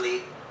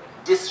fundamentally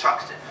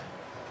destructive.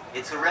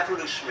 It's a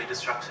revolutionary,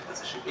 destructive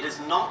position. It is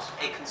not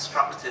a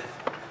constructive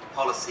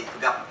policy for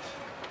government.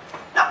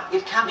 Now,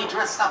 it can be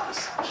dressed up as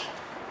such.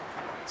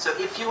 So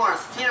if you are a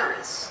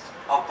theorist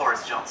of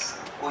Boris Johnson,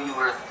 or you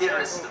are a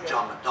theorist of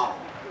John McDonnell,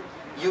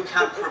 you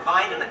can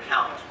provide an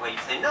account where you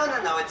say, no,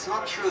 it's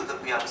not true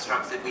that we are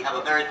destructive. We have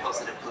a very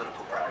positive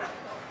political program.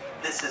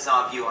 This is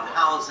our view on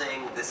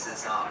housing. This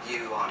is our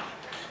view on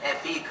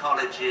FE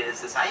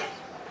colleges.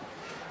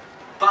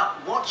 But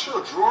what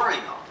you're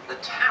drawing on, the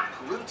tap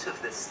root of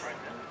this thing,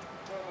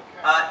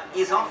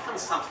 is often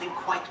something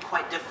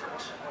quite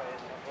different.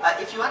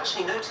 If you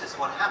actually notice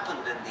what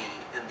happened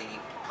in the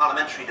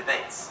parliamentary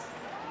debates,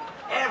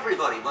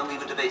 everybody, when we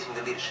were debating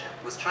the leadership,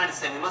 was trying to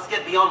say we must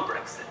get beyond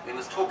Brexit, we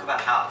must talk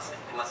about housing,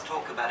 we must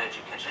talk about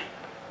education.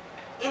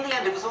 In the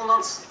end, it was all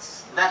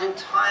nonsense. That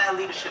entire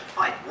leadership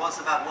fight was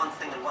about one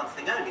thing and one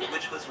thing only,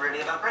 which was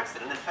really about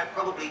Brexit. And in fact,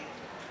 probably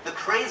the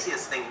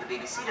craziest thing in the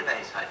BBC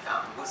debate I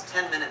found was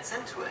 10 minutes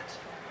into it.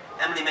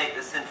 Emily made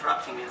this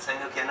interrupting me and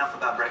saying, okay, enough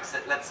about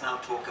Brexit, let's now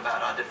talk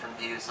about our different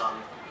views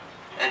on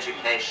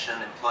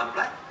education,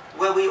 employment,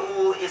 where we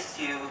all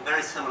issue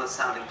very similar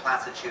sounding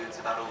platitudes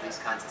about all these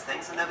kinds of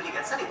things and nobody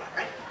gets anywhere,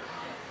 right?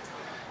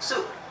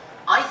 So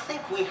I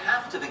think we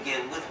have to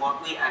begin with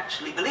what we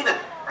actually believe in,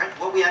 right?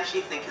 What we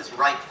actually think is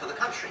right for the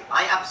country.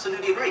 I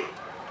absolutely agree.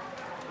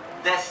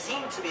 There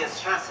seemed to be a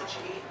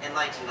strategy in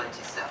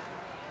 1997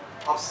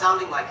 of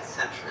sounding like a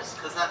centrist,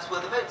 because that's where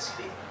the votes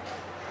feed.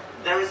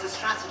 There is a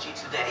strategy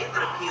today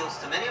that appeals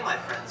to many of my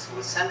friends who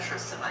were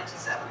centrists in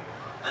 97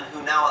 and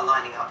who now are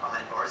lining up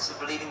behind Boris of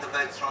believing the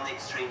votes are on the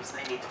extremes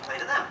and they need to play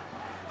to them.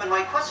 But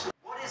my question,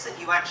 what is it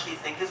you actually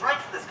think is right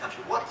for this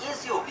country? What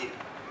is your view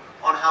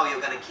on how you're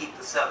going to keep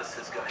the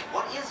services going?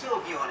 What is your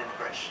view on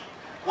immigration?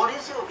 What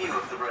is your view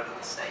of the role of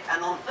the state?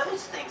 And on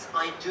those things,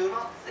 I do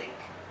not think,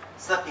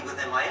 certainly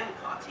within my own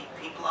party,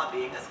 people are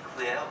being as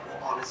clear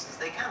or honest as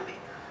they can be.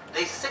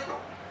 They signal,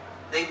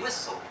 they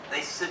whistle, they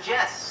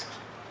suggest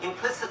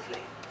implicitly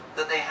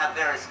that they have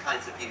various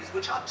kinds of views,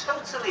 which are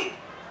totally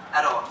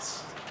at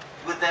odds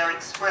with their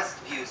expressed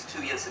views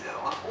 2 years ago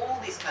on all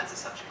these kinds of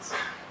subjects.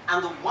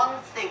 And the one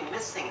thing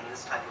missing in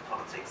this type of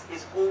politics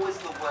is always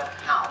the word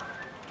how.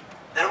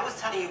 They're always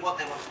telling you what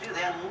they want to do.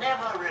 They are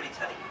never really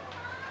telling you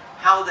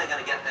how they're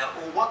going to get there,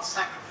 or what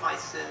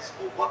sacrifices,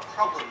 or what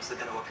problems are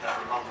going to occur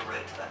along the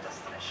road to that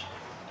destination.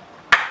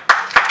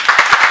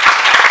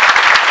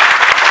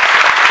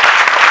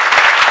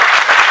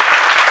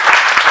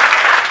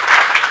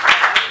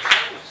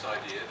 This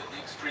idea that the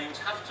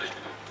extremes have taken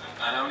it.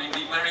 And I mean,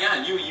 indeed,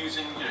 Marianne, you were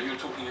using, you were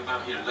talking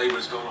about,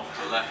 Labour's gone off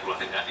to the left. Well, I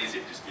think that is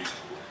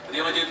indisputable. But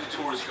the idea that the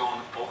Tories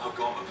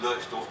have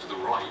lurched off to the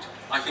right,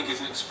 I think is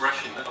an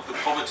expression of the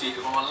poverty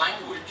of our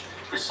language,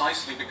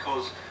 precisely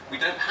because we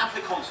don't have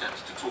the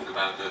concepts to talk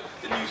about the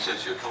new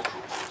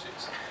socio-cultural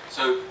politics.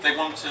 So they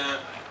want to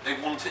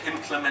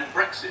implement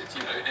Brexit.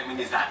 I mean,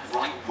 is that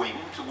right wing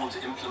to want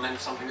to implement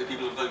something that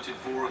people have voted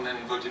for and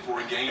then voted for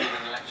again in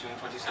an election in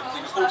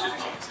 2017? Of course it's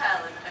not.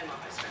 Chantal in Home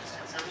Office, for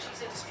instance, I mean,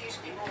 she's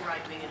indisputably more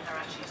right-wing in her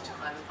attitudes to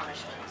crime and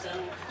punishment.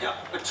 Yeah,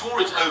 but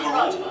Tories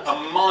overall are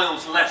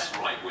miles less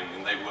right-wing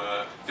than they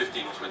were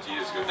 15 or 20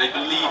 years ago. They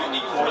believe in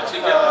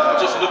equality.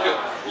 Yeah, just look at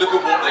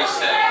what they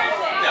say.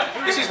 Yeah,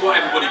 this is what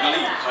everybody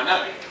believes, I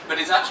know, but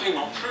it's actually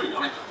not true.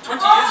 I mean,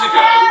 20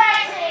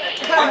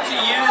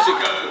 years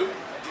ago,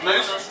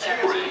 most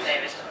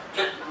Tories,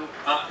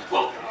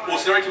 well,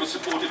 austerity was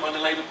supported by the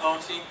Labour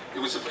Party. It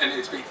was, and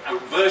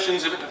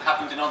versions of it have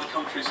happened in other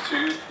countries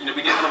too. We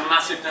did have a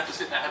massive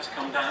deficit that had to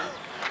come down.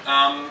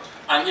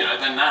 And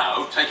they're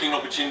now taking an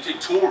opportunity.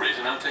 Tories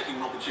are now taking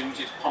an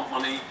opportunity to pump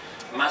money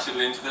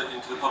massively into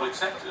the public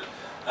sector.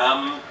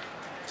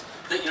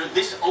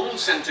 This old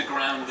centre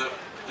ground that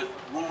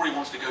Rory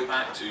wants to go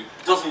back to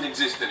doesn't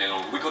exist any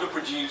longer. We've got to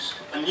produce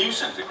a new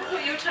centre ground.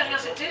 Well, you were telling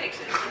us it did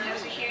exist, and there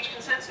was a huge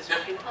consensus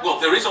between the parties. Well,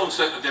 there is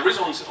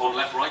on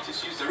left-right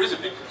issues. There is a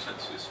big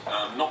consensus,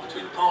 not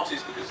between the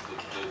parties because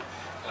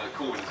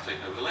Corbyn has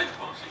taken over the Labour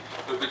Party,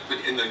 but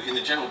in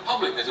the general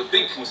public, there's a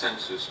big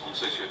consensus on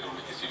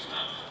socio-economic issues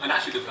now, and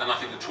actually, and I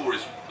think the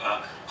Tories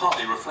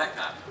partly reflect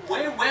that.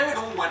 Where it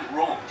all went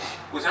wrong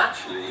was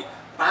actually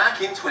back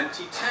in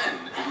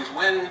 2010. It was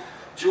when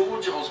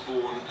George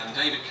Osborne and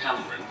David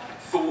Cameron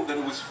thought that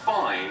it was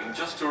fine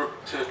just to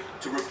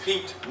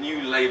repeat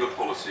new Labour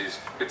policies,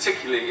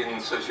 particularly in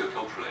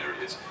socio-cultural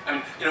areas. I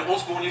mean,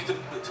 Osborne used to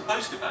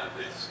boast about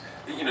this.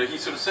 He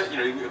sort of said,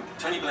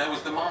 Tony Blair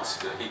was the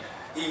master.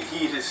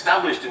 He had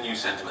established a new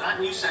centre, but that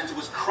new centre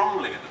was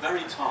crumbling at the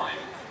very time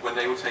when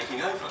they were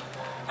taking over,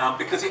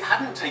 because it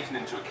hadn't taken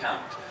into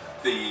account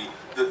the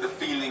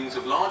feelings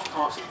of large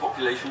parts of the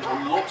population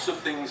on lots of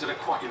things that are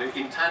quite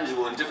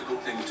intangible and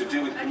difficult things to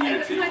do with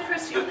community. Okay, but can I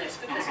press you on this?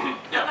 Because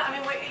yeah. I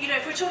mean,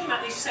 if we're talking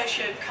about these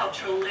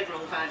socio-cultural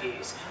liberal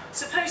values,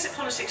 suppose that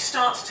politics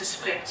starts to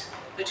split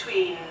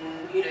between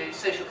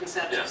social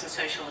conservatives and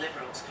social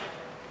liberals.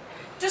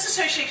 Does a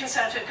socially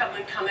conservative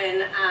government come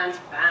in and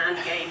ban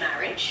gay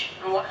marriage?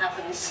 And what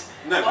happens?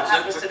 No, what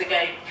happens to the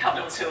gay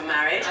couples who are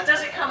married?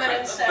 Does it come in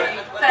and say?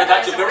 But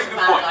that's a very good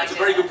point. That's a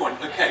very good point.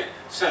 Okay,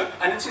 so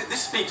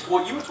this speaks to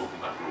what you were talking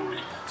about, Rory.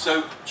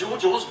 So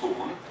George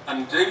Osborne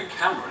and David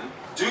Cameron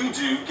do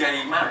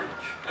gay marriage.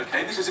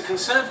 Okay, this is a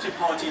Conservative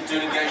Party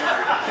doing gay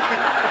marriage.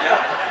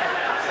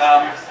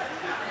 Yeah.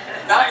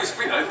 That is,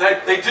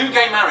 they do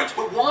gay marriage,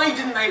 but why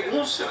didn't they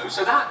also?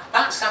 So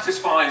that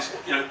satisfies,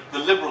 the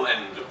liberal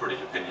end of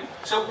British opinion.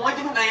 So why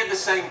didn't they, at the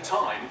same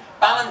time,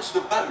 balance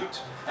the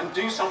vote and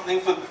do something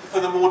for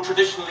the more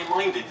traditionally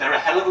minded? There are a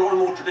hell of a lot of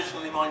more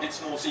traditionally minded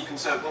small C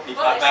conservative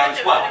people out there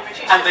as well,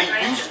 and they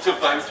used to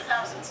vote.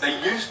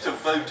 They used to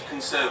vote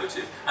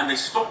Conservative, and they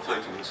stopped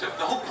voting Conservative.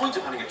 The whole point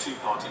of having a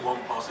two-party,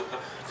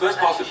 first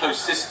past the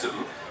post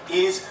system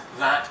is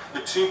that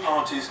the two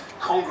parties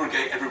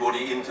congregate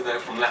everybody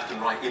from left and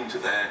right into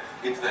their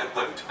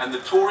vote. And the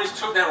Tories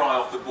took their eye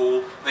off the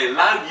ball. They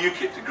allowed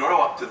UKIP to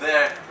grow up to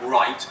their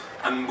right,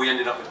 and we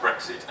ended up with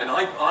Brexit. And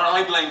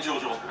I blame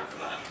George Osborne for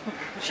that.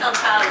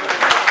 Chantal.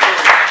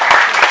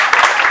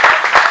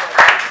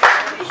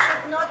 We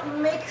should not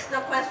mix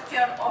the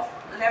question of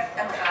left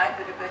and right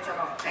with the question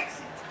of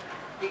Brexit,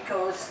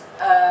 because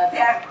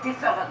they are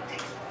different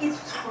things.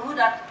 It's true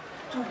that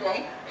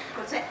today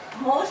could say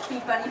most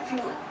people, if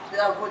you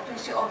go to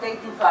issue of they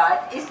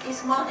divide,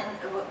 is more than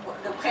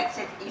the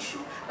Brexit issue.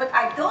 But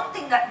I don't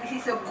think that this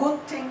is a good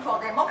thing for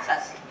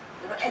democracy.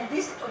 You know, and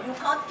this, you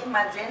can't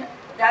imagine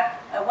that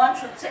one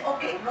should say,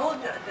 okay, no,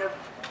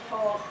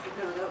 for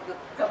the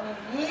coming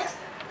years,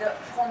 the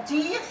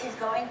frontier is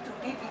going to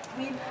be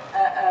between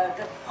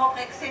the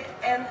pro-Brexit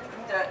and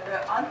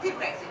the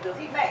anti-Brexit, the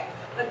Remain.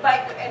 But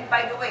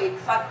by the way, in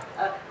fact,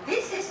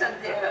 this is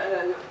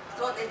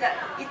so that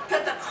it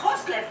cut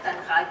across left and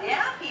right. There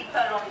are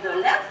people on the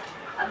left,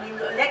 I mean,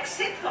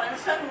 Lexit, for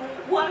instance,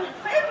 who are in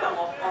favor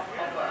of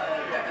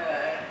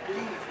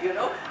leave, you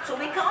know. So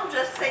we can't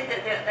just say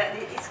that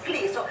it's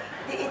clear. So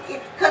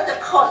it cut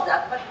across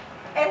that. But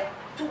and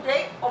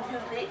today,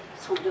 obviously,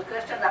 through the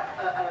question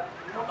that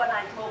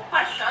mobilize more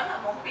passion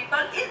among people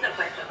is the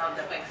question of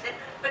the Brexit,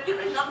 but you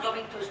know, it's not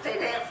going to stay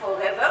there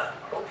forever,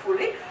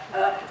 hopefully.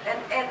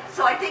 And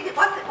so I think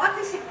what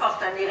is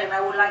important here, and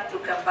I would like to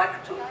come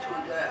back to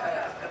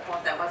the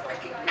point I was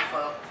making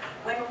before,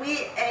 when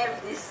we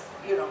have this,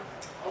 you know,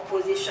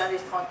 opposition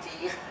is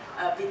frontier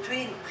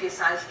between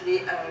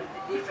precisely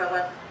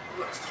different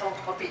strong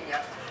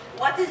opinions.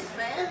 What is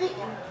very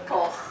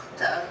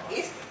important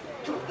is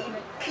to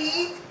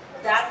impede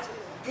that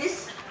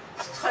this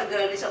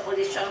struggle, this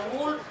opposition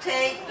will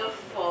take the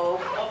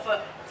form of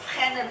a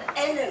friend and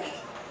enemy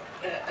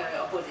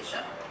opposition.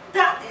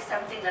 That is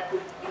something that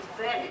would be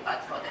very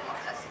bad for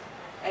democracy.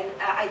 And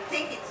I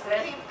think it's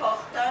very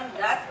important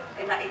that,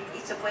 and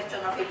it's a question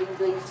of having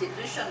the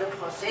institution, the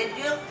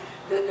procedure,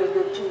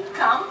 the two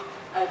camps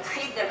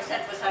treat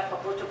themselves as a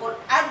protocol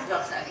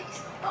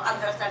adversaries.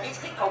 Adversaries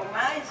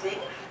recognizing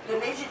the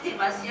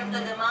legitimacy of the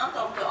demand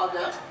of the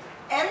others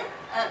and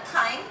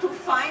trying to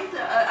find,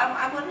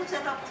 I'm going to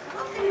say not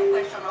really a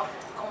question of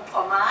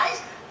compromise,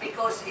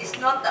 because it's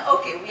not,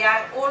 okay, we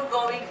are all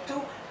going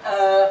to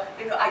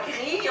you know,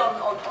 agree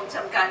on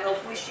some kind of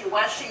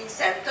wishy-washy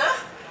center,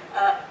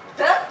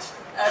 but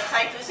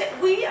try to say,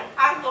 we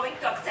are going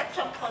to accept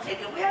some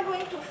procedure, we are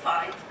going to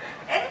fight,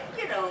 and,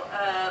 you know,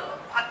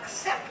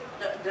 accept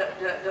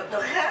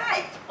the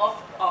right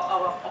of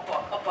our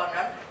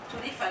opponent to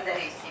defend their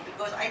issue,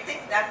 because I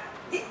think that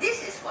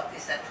this is what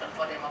is central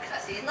for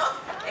democracy. It's not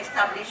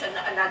establish an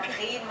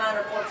agreement,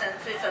 a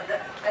consensus,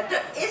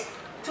 but is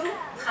to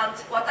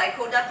what I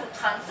call that, to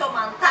transform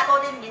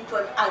antagonism into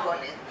an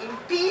agonism,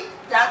 impede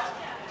that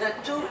the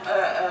two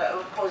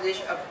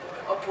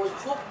opposed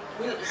groups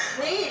will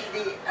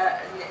really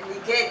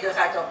negate the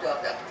right of the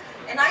other.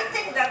 And I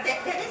think that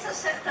there is a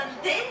certain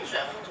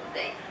danger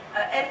today,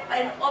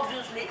 and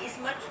obviously it's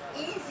much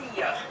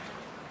easier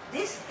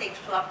these things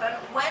to happen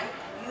when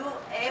you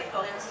have,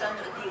 for instance,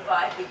 a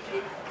divide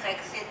between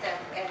Brexit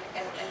and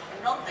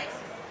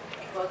non-Brexit.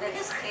 Because there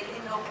is really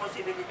no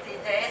possibility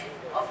there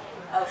of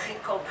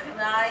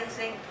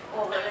recognizing,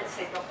 or let's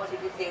say no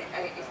possibility,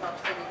 it's not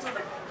really true,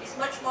 but it's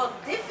much more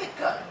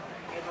difficult,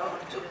 you know,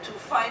 to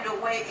find a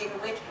way in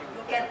which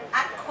you can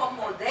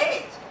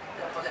accommodate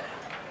the process.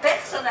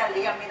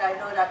 Personally, I mean, I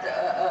know that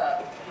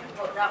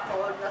not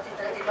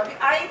interested, but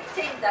I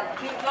think that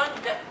given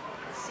the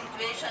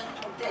situation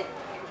today,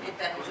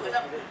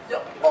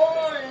 the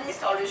only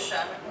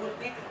solution would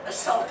be a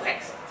soft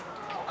Brexit.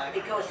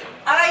 Because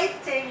I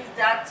think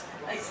that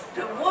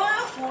the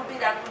worst would be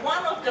that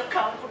one of the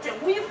camps would say,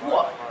 we've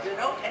won, you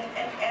know,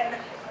 and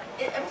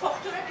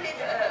unfortunately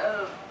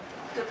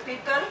the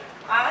people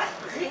are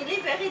really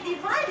very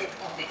divided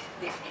on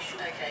this issue.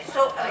 Okay.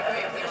 So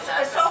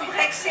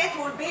Brexit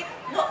will be,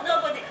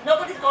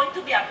 nobody's going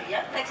to be happy.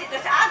 Yeah? Brexit, they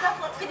say, that's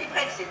not really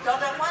Brexit. The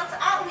other ones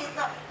are, we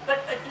not. But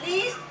at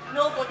least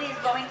nobody is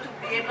going to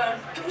be able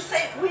to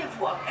say we've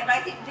won. And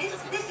I think this is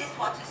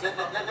what is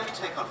important. Let me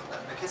take on from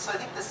that, because I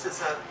think this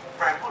is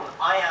very important.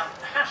 I am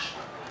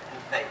passionately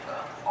in favour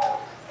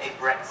of a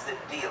Brexit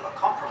deal, a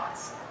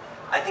compromise.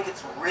 I think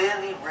it's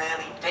really,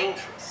 really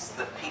dangerous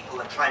that people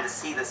are trying to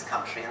see this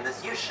country in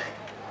this U-shape,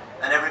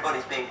 and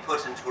everybody's being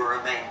put into a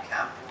Remain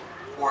camp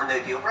or a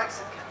no-deal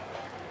Brexit camp.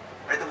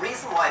 Right? The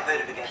reason why I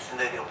voted against a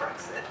no-deal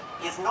Brexit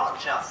is not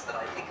just that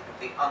I think it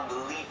would be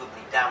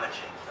unbelievably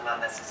damaging and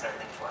unnecessary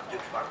thing to do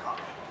to our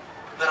economy,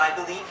 but I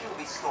believe you'll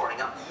be storing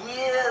up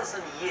years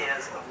and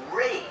years of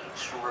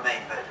rage from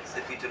Remain voters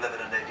if you delivered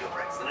a no-deal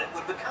Brexit, and it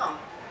would become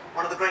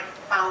one of the great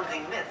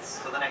founding myths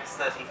for the next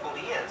 30, 40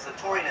 years. A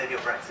Tory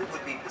no-deal Brexit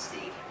would be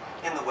perceived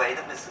in the way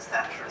that Mrs.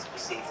 Thatcher is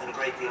perceived in a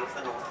great deal of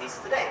the North East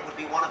today. It would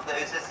be one of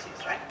those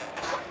issues, right?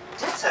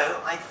 Ditto,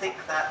 I think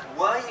that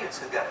were you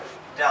to go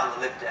down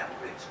the Lib Dem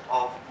route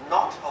of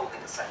not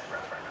holding a second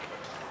referendum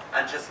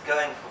and just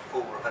going for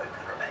full revoke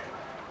and Remain,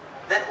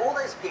 then all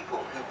those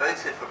people who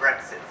voted for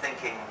Brexit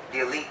thinking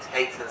the elite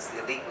hate us,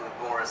 the elite will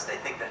ignore us, they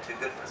think they're too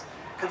good for us,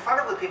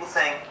 confronted with people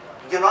saying,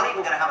 you're not even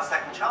going to have a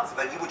second chance of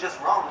it, you were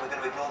just wrong, we're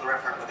going to ignore the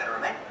referendum, we're going to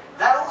Remain.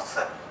 That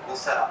also will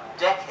set up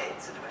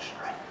decades of division,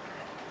 right?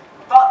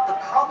 But the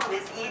problem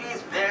is, it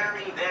is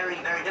very,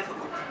 very, very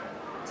difficult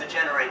to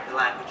generate the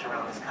language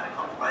around this kind of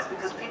compromise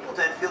because people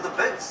don't feel the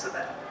votes are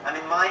there. I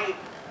mean, my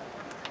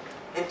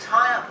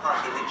entire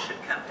party leadership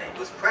campaign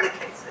was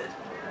predicated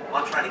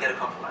on trying to get a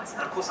compromise.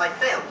 And of course I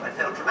failed. I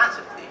failed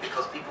dramatically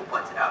because people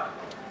pointed out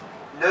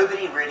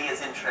nobody really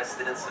is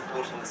interested in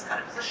supporting this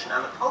kind of position.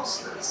 And the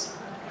pollsters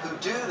who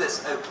do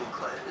this open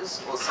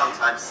close, or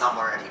sometimes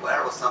somewhere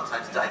anywhere, or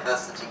sometimes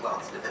diversity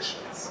wealth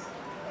divisions,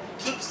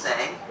 keep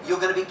saying you're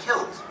going to be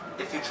killed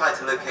if you try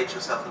to locate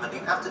yourself in the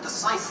middle. You have to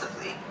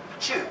decisively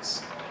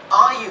choose.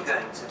 Are you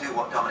going to do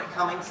what Dominic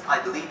Cummings, I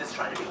believe, is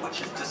trying to do,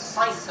 which is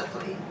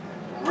decisively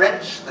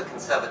wrench the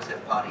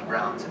Conservative Party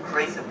round to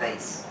create a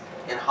base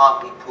in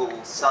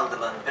Hartlepool,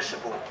 Sunderland, Bishop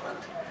Auckland,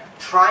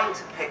 trying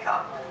to pick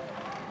up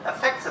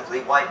effectively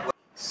white women,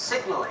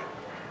 signalling,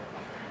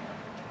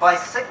 by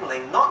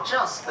signalling not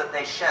just that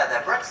they share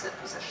their Brexit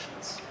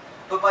positions,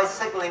 but by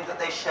signalling that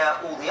they share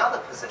all the other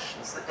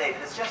positions that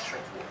David is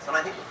gesturing towards. And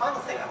I think the final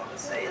thing I want to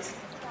say is,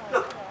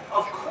 look,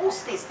 of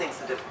course these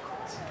things are difficult.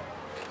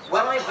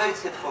 When I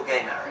voted for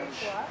gay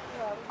marriage,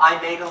 I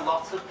made a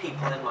lot of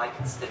people in my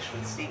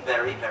constituency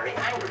very, very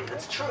angry.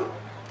 That's true.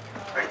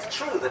 Right? It's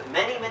true that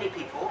many, many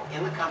people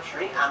in the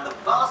country, and the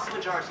vast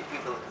majority of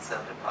people in the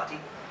Conservative Party,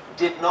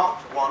 did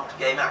not want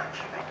gay marriage.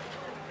 Right?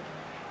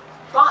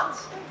 But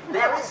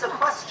there is a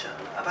question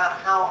about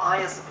how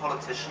I, as a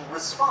politician,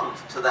 respond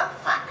to that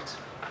fact.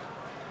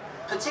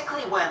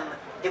 Particularly when,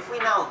 if we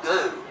now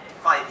go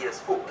 5 years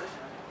forward,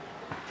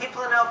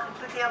 people are now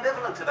completely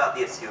ambivalent about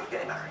the issue of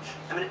gay marriage.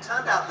 I mean, it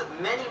turned out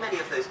that many, many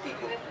of those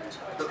people...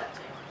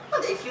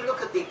 Well, if you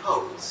look at the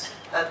polls,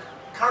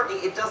 currently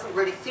it doesn't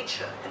really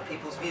feature in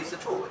people's views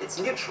at all. It's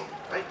neutral,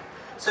 right?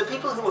 So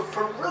people who were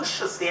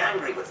ferociously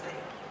angry with me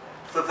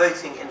for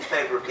voting in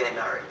favour of gay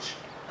marriage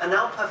are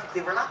now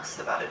perfectly relaxed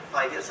about it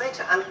 5 years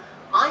later. And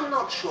I'm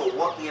not sure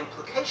what the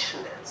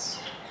implication is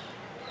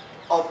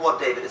of what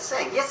David is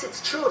saying. Yes,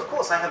 it's true, of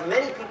course. I have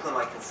many people in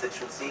my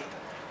constituency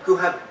who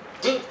have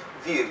deep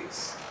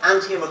views,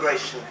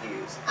 anti-immigration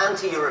views,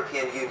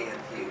 anti-European Union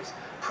views,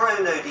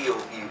 pro-no deal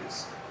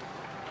views,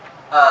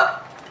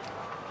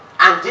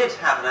 and did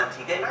have an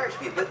anti-gay marriage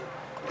view. But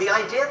the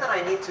idea that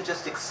I need to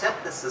just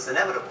accept this as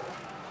inevitable,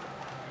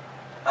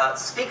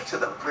 speak to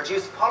them,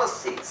 produce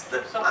policies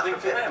that... Something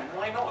for them,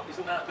 why not?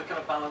 Isn't that the kind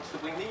of balance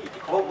that we need? The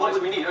What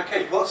compromise we need?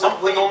 Okay,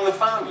 something on the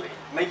family.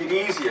 Make it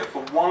easier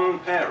for one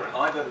parent,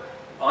 either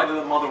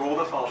the mother or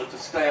the father, to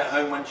stay at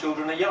home when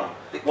children are young.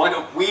 Why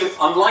don't we,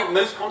 unlike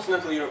most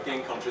continental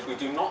European countries, we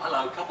do not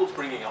allow couples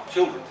bringing up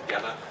children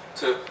together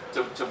to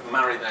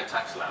marry their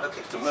tax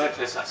allowances, to merge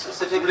their tax allowances.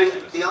 So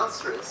the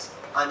answer is,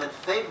 I'm in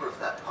favour of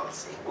that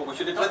policy. Well, we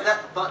should adopt it.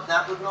 But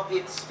that would not be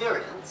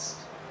experienced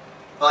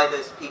by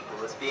those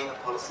people as being a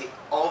policy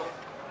of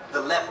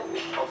the level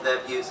of their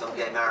views on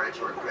gay marriage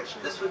or immigration.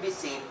 This would be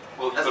seen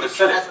that's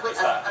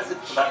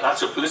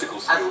a political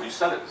skill, you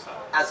sell it as that.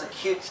 As a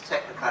cute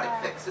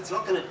technocratic fix. It's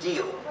not going to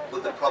deal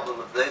with the problem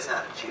of those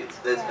attitudes,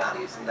 those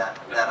values, and that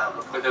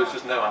outlook. But there was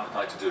just no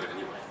appetite to do it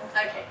anyway.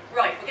 Okay,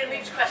 right, we're going to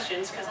move to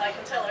questions because I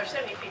can tell there are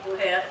so many people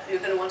here who are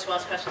going to want to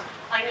ask questions.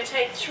 I'm going to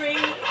take three,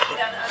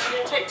 I'm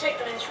going to take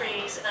them in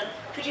threes, and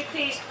could you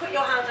please put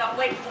your hand up,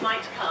 wait for the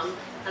mic to come,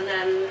 and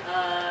then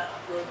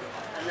we'll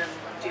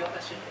do your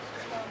question.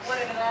 One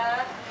over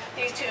there,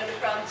 these two in the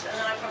front, and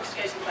then I promise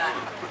to go to the back.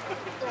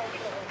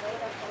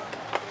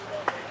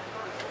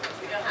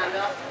 Put your hand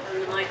up,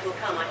 and the mic will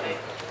come, I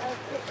hope.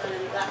 And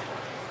then that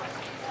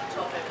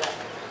top over there.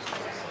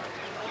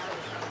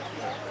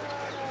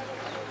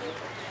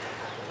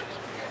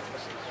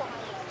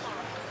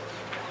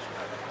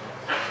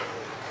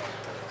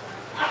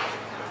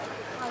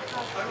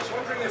 I was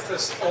wondering if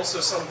there's also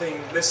something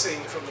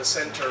missing from the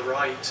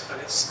centre-right,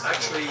 and it's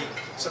actually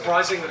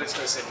surprising that it's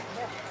missing.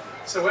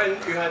 So when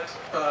you had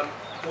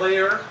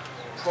Blair,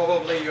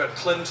 probably you had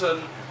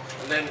Clinton,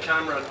 and then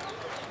Cameron,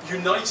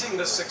 uniting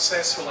the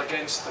successful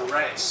against the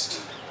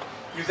rest,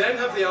 you then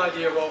have the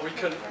idea, well, we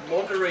can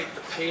moderate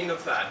the pain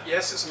of that.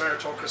 Yes, it's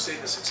meritocracy,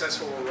 the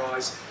successful will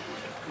rise.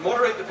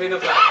 Moderate the pain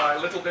of that by a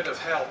little bit of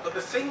help. But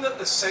the thing that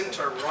the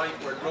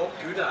centre-right were not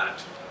good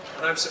at,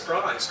 and I'm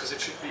surprised because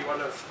it should be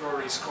one of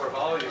Rory's core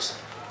values,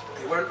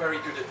 they weren't very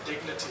good at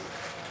dignity.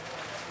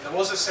 There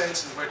was a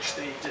sense in which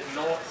they did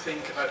not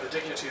think about the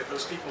dignity of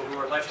those people who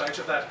were left out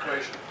of that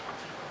equation.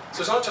 So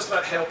it's not just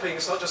about helping,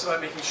 it's not just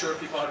about making sure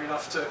people have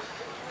enough to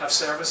have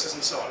services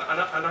and so on.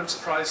 And I'm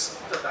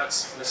surprised that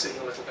that's missing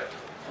a little bit.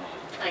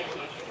 Thank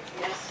you.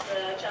 Yes,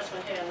 the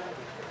gentleman here in the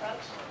front.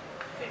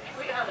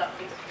 Put your hand up,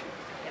 please.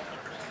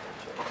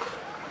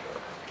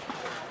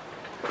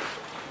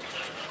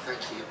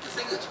 Thank you. The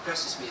thing that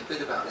depresses me a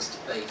bit about this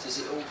debate is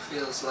it all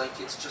feels like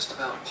it's just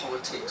about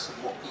politics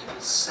and what people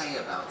say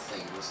about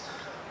things.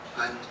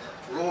 And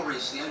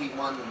Rory's the only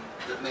one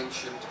that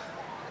mentioned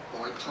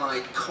or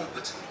implied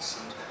competence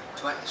and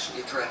to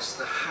actually address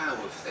the how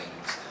of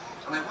things.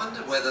 And I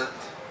wonder whether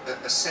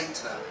a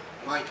centre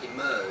might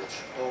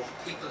emerge of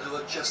people who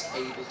are just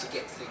able to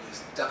get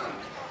things done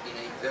in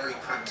a very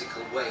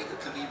practical way that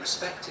can be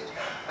respected.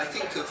 I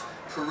think of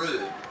Peru,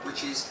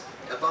 which is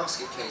a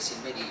basket case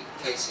in many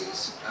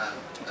cases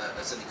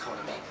as an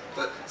economy,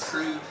 but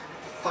through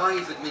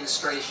 5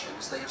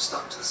 administrations they have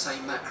stuck to the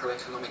same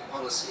macroeconomic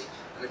policy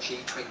and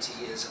achieved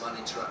 20 years of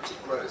uninterrupted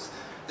growth.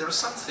 there are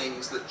some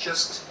things that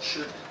just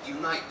should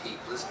unite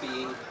people as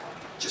being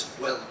just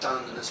well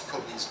done and as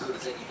probably as good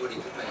as anybody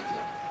could make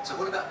it. So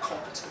what about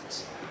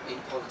competence in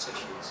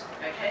politicians?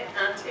 Okay,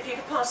 and if you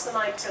could pass the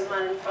mic to the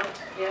man in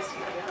front. Yes,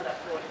 you have your hand up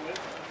forward, didn't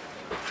you?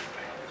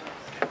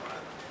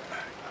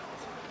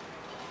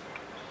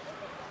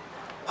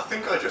 I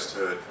think I just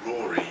heard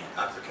Rory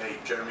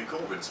advocate Jeremy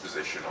Corbyn's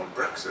position on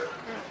Brexit,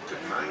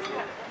 didn't I?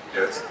 You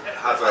know,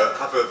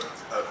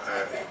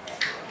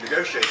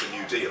 negotiate a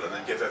new deal and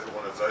then give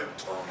everyone a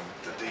vote on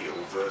the deal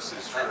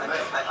versus remain.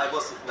 I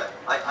wasn't. No,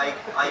 I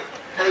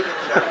favoured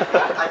Jeremy.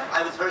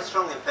 I was very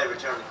strongly in favour of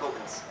Jeremy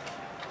Corbyn's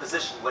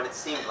position when it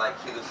seemed like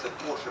he was a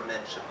quarter of an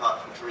inch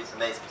apart from Theresa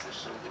May's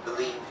position. He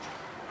believed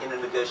in a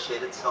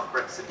negotiated soft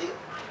Brexit deal.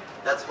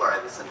 That's where I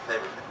was in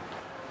favour of him.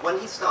 When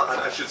he starts...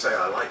 And I should say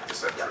I like the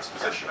centrist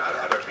position.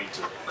 I don't mean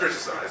to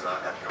criticise.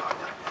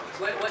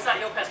 Was that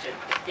your question?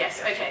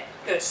 Yes, okay,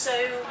 good. So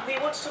we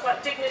want to talk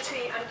about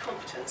dignity and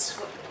competence.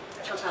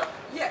 Chantal?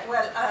 Yeah,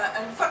 well,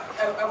 in fact,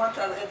 I want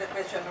to address the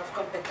question of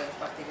competence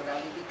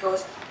particularly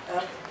because,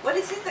 well,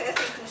 it's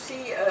interesting to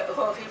see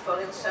Rory,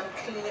 for instance,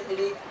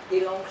 clearly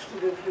belongs to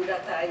the view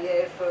that I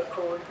have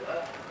called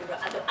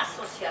the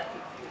associative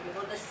view. You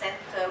know, the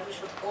center, we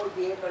should all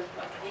be able to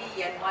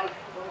agree and why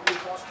don't we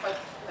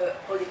construct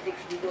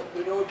politics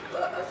without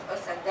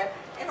us and them.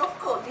 And of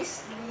course,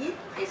 this leads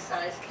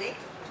precisely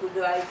to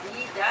the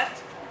idea that,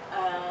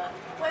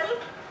 well,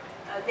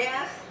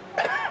 there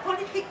are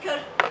political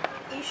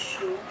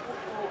issues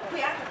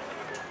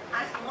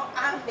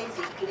are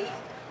basically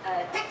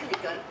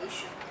technical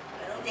issues.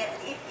 You know,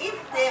 if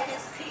there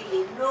is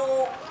really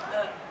no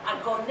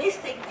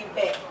agonistic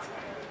debate,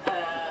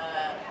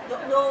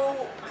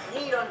 no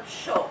real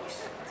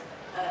choice,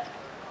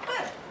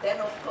 well, then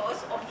of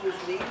course,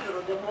 obviously, you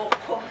know, the more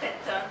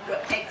competent, the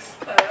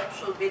expert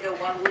should be the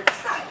one who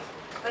decides.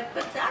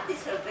 But that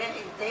is a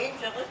very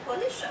dangerous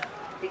position,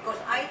 because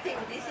I think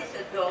this is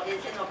at the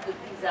origin of the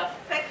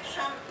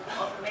disaffection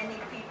of many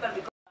people,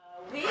 because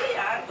we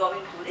are going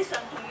to listen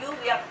to you,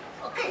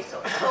 okay,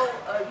 so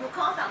you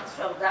can't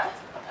answer that.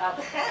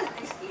 Has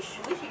this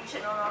issue, if you say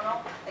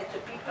no, let the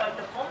people,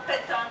 the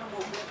competent,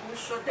 who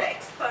should, the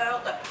expert.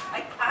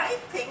 I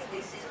think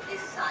this is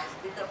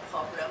precisely the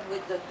problem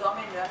with the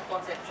dominant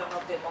conception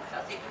of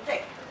democracy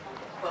today.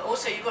 Well,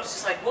 also you've got to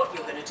decide what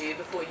you're going to do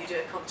before you do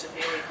it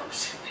competently or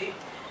incompetently.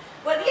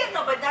 Well, yeah,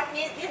 no, but that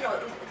means, you know,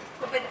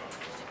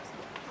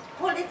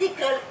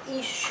 political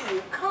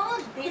issue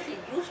can't be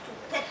reduced to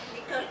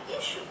technical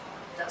issue.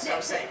 That's what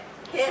I'm saying.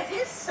 There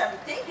is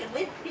something in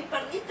which people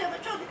need to have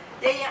a choice.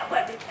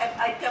 Well,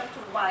 I come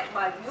to my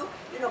view,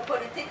 you know,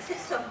 politics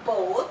is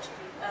about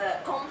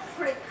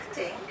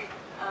conflicting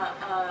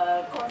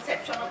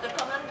conception of the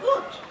common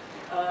good.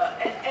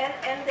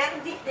 And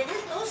then there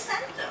is no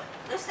center.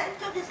 The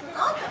center is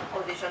not a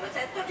position. The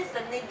center is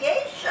the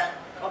negation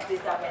of this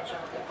dimension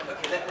of the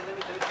politics. Okay, let me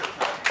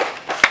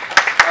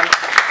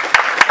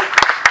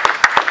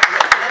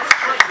let's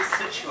try to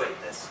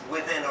situate this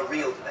within a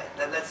real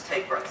debate. Let's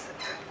take Brexit.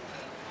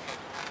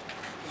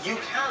 You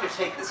can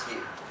take this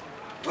view,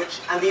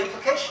 and the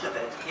implication of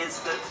it is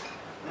that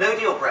no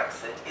deal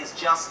Brexit is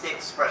just the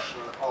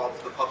expression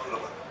of the popular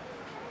will.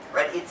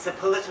 Right? It's a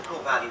political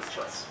values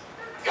choice.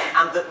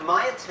 And that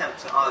my attempt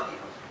to argue,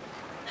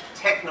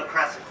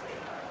 technocratically,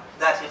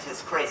 that it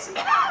is crazy,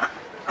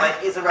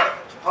 right, is irrelevant.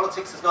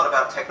 Politics is not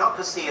about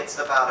technocracy, it's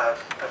about a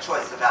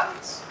choice of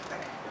values. Okay.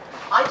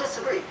 I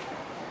disagree.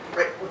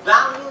 Right?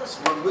 Values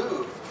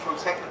removed from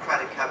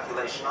technocratic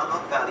calculation are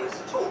not values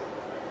at all.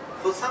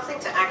 For something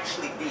to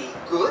actually be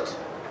good,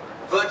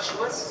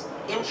 virtuous,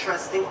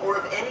 interesting, or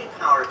of any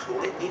power at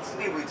all, it needs to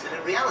be rooted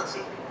in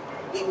reality.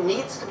 It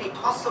needs to be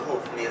possible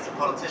for me as a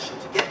politician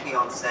to get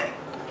beyond saying,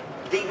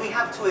 we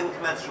have two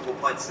incommensurable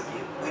points of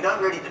view. We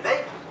don't really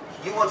debate.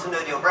 You want a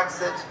no-deal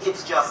Brexit,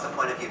 it's just a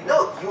point of view.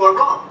 No, you are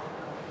wrong.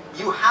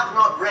 You have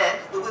not read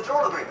the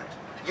withdrawal agreement.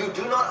 You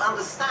do not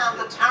understand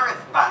the tariff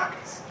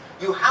barriers.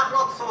 You have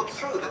not thought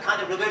through the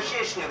kind of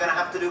negotiation you're going to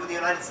have to do with the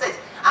United States.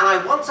 And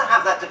I want to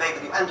have that debate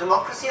with you. And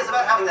democracy is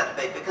about having that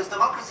debate, because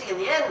democracy, in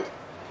the end,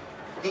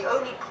 the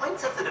only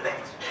point of the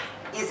debate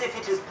is if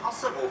it is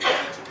possible for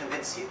me to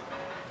convince you.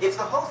 If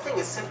the whole thing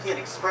is simply an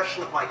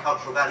expression of my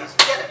cultural values,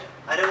 forget it.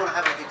 I don't want to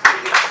have anything to do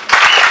with it.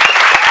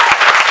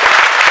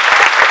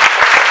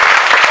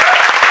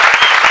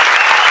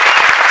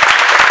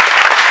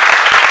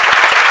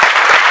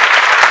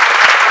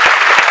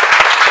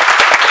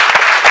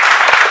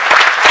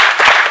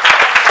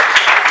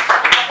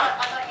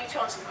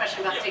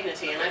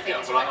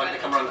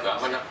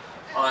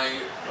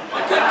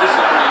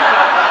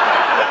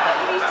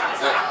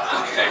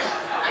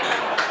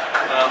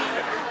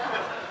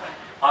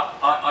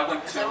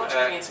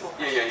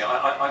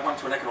 I went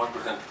to an economic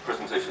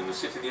presentation in the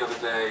city the other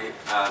day,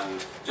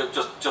 and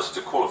just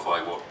to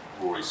qualify what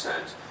Rory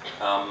said,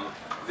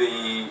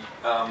 the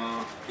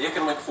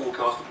economic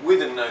forecast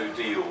with a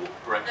no-deal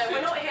Brexit no,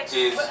 we're not here to,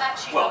 is we're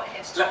actually not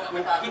here to talk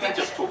about he did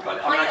just talk about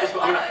it.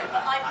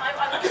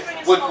 I was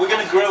bringing we're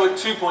going to grow at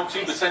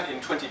 2.2%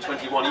 in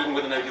 2021, even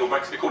with a no-deal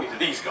Brexit, according to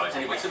these guys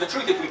anyway. So the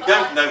truth is we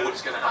don't know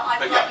what's going to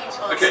happen. I'd like you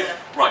to answer. Okay,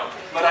 right.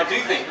 But I do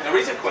think there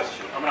is a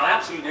question. I mean, I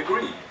absolutely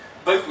agree,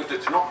 both with the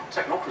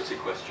technocracy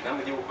question and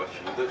with your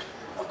question, that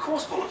of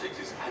course politics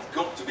has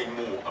got to be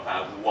more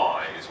about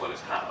why as well as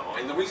how. I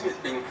mean, the reason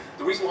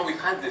why we've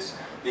had these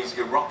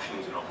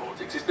eruptions in our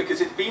politics is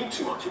because it's been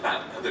too much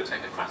about the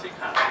technocratic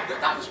how.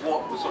 That is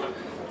what the sort of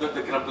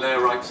the kind of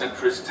Blairite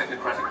centrist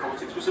technocratic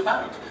politics was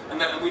about,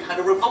 and we've had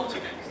a revolt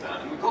against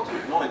that, and we've got to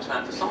acknowledge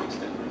that to some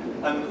extent.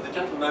 And the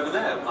gentleman over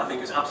there, I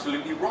think, is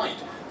absolutely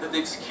right that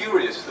it's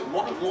curious that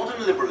modern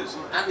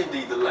liberalism and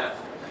indeed the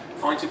left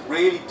finds it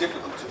really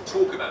difficult to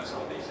talk about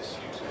some of these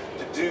issues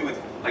to do with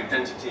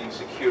identity and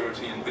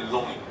security and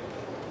belonging.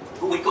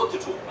 But we've got to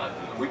talk about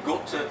them, and we've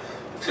got to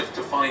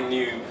find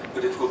new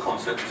political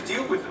concepts to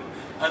deal with them.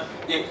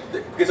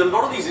 Because a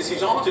lot of these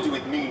issues are to do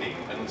with meaning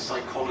and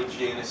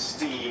psychology and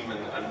esteem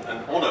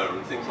and honour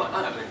and things like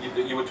that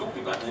you were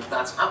talking about, and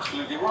that's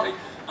absolutely right.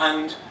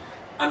 And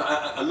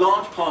a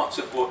large part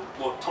of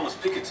what Thomas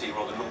Piketty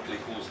rather naughtily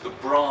calls the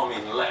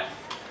Brahmin left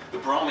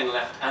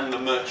and the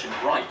merchant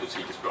right, as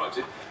he describes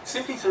it,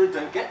 simply sort of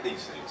don't get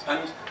these things.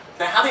 And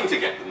they're having to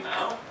get them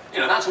now. You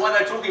know, that's why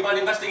they're talking about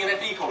investing in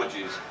FE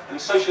colleges and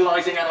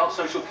socialising adult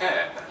social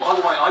care. By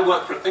the way, I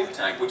work for a think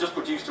tank. We just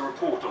produced a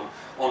report on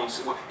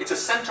it's a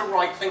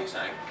centre-right think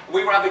tank.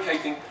 We were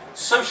advocating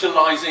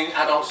socialising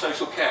adult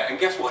social care. And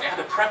guess what? It had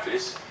a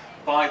preface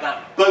by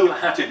that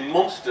bowl-hatted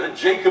monster,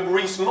 Jacob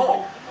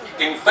Rees-Mogg,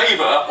 in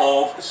favour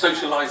of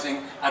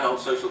socialising adult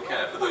social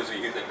care, for those of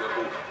you who think that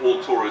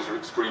all Tories are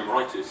extreme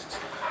rightists.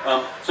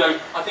 So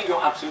I think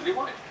you're absolutely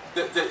right,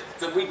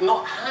 that we've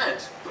not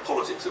had the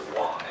politics of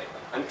why,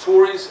 and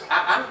Tories,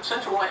 and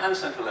centre-right and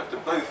centre-left,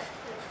 have both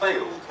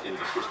failed in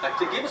this respect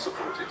to give us a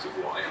politics of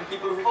why, and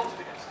people have revolted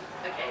against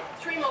it. Okay,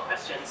 3 more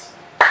questions.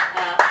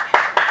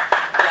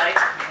 Right,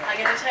 I'm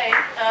going to take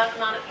the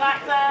man at the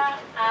back there,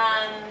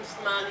 and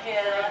the man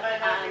here,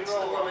 and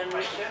the woman.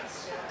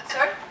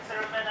 Sorry?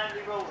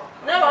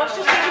 No, I was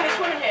just thinking this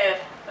woman here,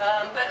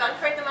 but I'm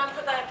afraid the man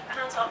put their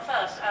hands up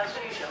first, as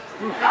usual.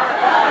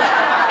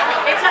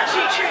 It's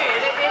actually true,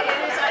 it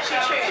is actually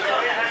true.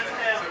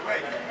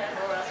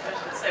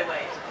 So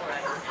wait, all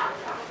right.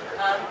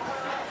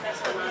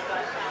 Next one, man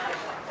back.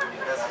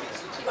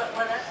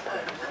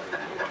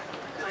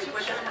 We're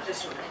going to have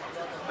this one.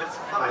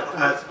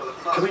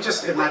 Can we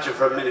just imagine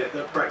for a minute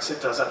that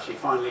Brexit does actually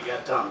finally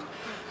get done?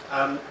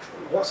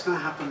 What's going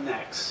to happen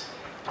next?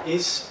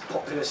 Is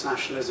populist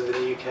nationalism in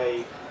the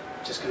UK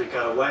just going to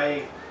go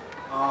away?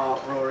 Are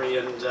Rory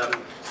and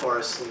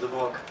Boris and the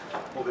Mog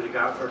all going to go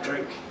out for a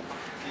drink?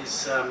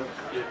 Is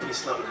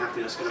peace, love and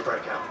happiness going to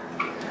break out?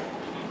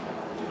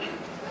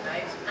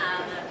 Right,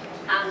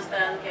 and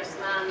then gives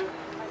the man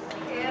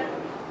here.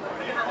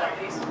 Put your hand up,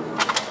 please.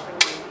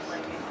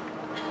 Thank you.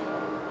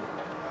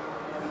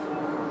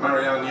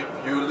 Marianne,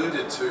 you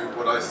alluded to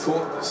what I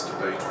thought this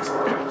debate was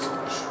about,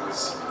 which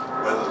was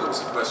whether there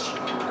was a question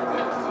at the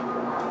end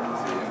of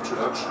the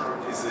introduction,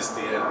 is this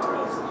the end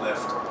of the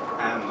left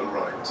and the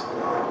right?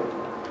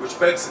 Which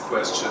begs the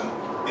question,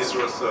 is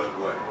there a third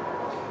way?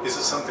 Is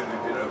it something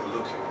we've been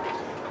overlooking?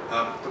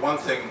 The one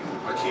thing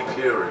I keep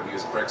hearing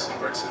is Brexit,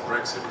 Brexit,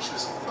 Brexit, which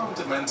is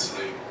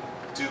fundamentally,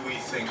 do we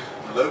think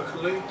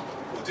locally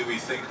or do we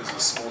think as a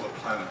smaller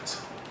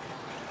planet?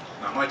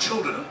 Now, my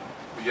children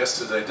were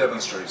yesterday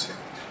demonstrating.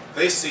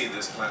 They see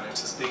this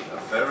planet as being a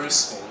very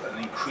small and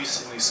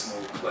increasingly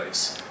small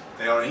place.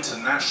 They are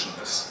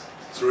internationalists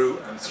through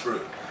and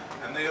through.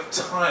 And they are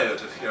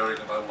tired of hearing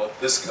about what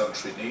this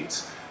country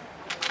needs.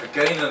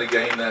 Again and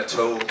again they're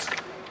told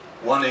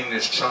one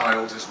English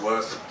child is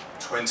worth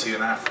 20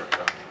 in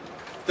Africa.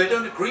 They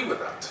don't agree with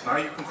that. Now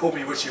you can call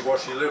me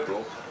wishy-washy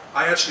liberal.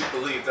 I actually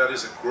believe that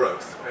is a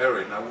growth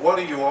area. Now what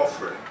are you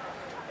offering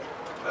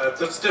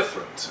that's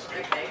different?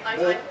 Okay, I'm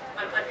going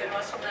to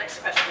ask the next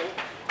question,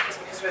 just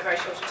because we're very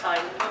short of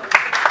time.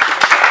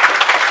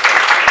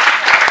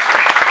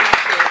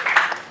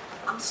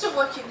 I'm still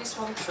working this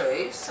one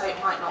through, so it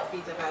might not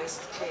be the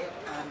most clear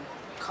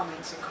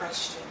comment and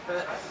question,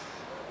 but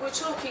we're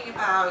talking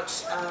about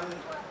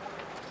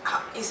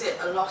is it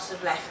a loss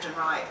of left and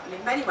right? And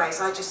in many ways,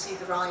 I just see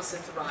the rise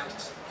of the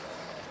right.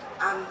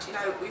 And you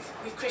know,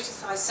 we've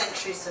criticised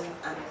centrism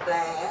and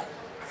Blair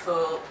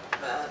for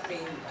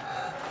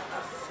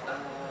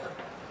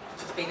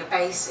being a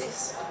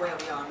basis of where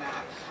we are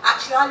now.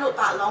 Actually, I look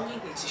back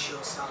longingly to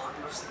Sure Start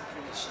and lots of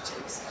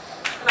initiatives,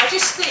 and I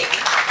just think,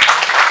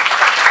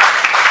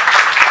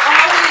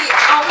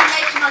 are we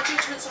making our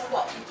judgments on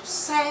what people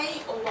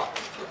say or what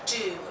people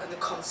do and the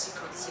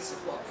consequences of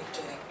what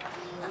they're doing?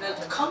 And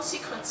the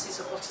consequences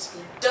of what has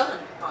been done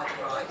by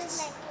the right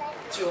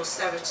through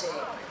austerity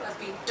have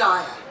been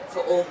dire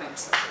for all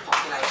members of the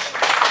population.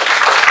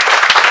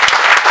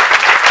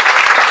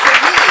 For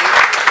me,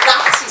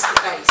 that is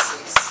the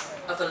basis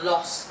of the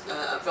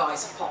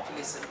rise of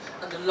populism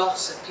and the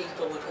loss of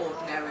people who would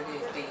ordinarily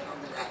have been on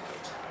the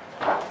left.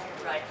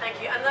 Right,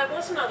 thank you. And there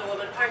was another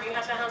woman, apparently you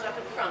had her hands up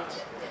at the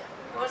front.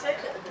 Was it?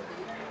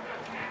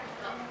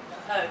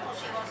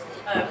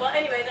 Well,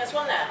 anyway, there's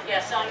one there.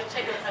 Yes, I'll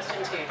take your question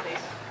too,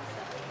 please.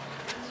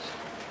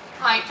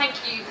 Hi, thank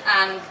you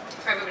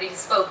for everybody who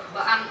spoke.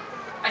 But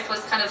I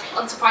suppose kind of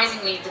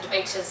unsurprisingly, the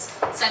debate is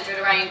centred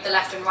around the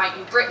left and right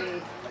in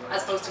Britain,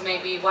 as opposed to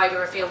maybe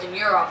wider afield in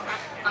Europe.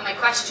 And my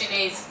question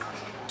is,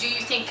 do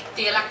you think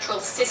the electoral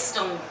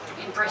system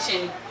in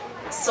Britain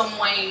some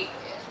way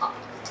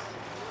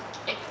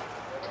it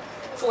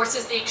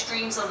forces the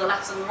extremes of the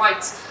lefts and the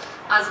rights,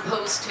 as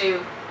opposed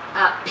to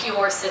a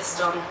pure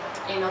system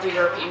in other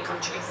European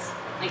countries?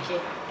 Thank you.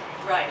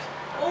 Right.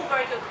 All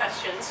very good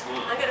questions.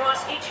 I'm going to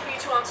ask each of you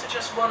to answer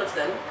just one of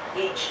them,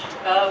 each.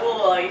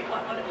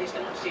 One of you is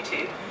going to have to do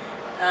two.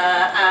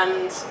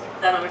 And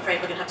then I'm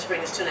afraid we're going to have to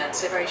bring this to an end,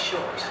 so very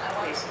short,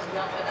 please.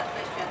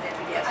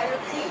 Yes. I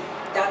agree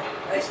that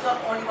it's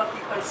not only what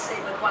people say,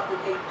 but what do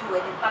they do.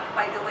 And in fact,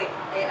 by the way,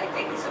 I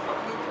take this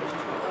opportunity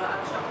to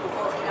answer to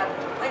Rory that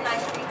when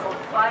I speak of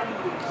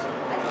values,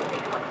 I don't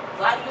think about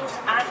values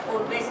are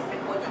always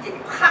embodied in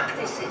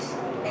practices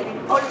and in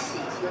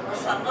policies. You know,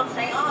 so I'm not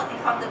saying, they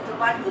founded the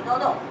value.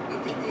 No.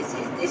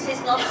 This is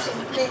not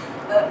simply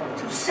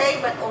to say,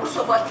 but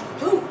also what you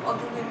do or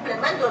to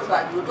implement those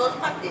values, those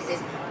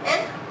practices.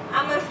 And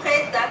I'm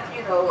afraid that,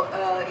 you know,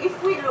 if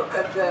we look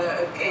at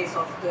the case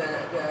of the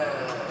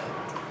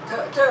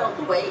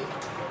third way,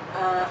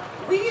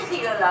 we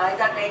realize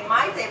that they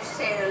might have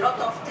said a lot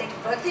of things,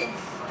 but in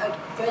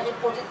very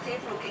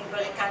positive, looking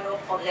very kind of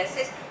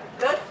progressive,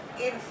 but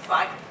in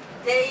fact,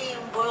 they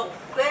were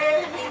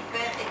very,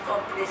 very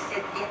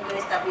complicit in the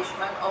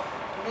establishment of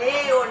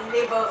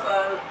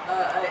neoliberal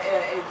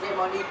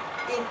hegemony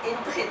in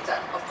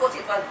Britain. Of course,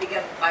 it was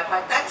begun by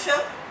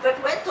Thatcher, but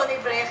when Tony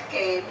Blair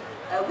came,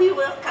 we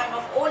were kind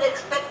of all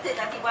expected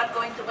that he was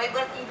going to break,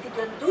 but he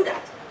didn't do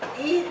that.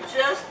 He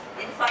just,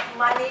 in fact,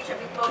 managed a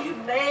bit more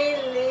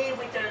humanely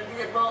with a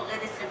little more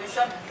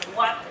redistribution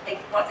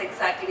what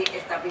exactly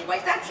established by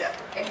Thatcher.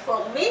 And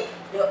for me,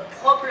 the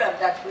problem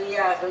that we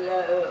have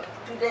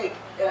today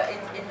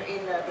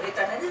in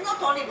Britain, and it's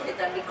not only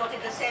Britain, because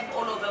it's the same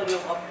all over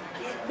Europe,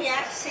 we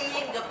are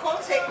seeing the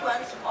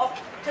consequence of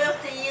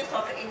 30 years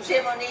of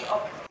hegemony,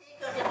 of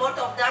a revolt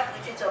of that,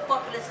 which is a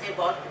populist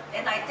revolt,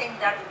 and I think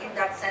that in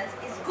that sense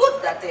it's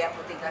good that they are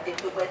putting that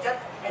into question,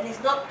 and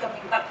it's not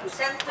coming back to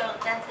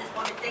centrist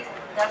politics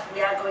that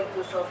we are going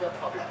to solve the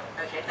problem.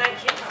 Okay,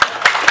 thank you.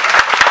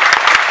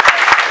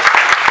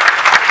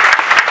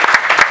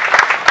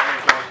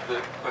 The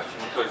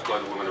question posed by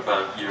the woman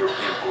about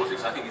European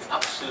politics, I think it's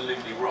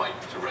absolutely right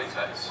to raise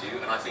that issue,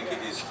 and I think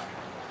it is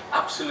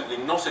absolutely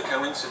not a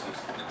coincidence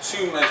that the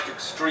two most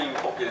extreme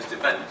populist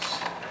events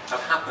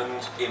have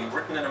happened in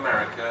Britain and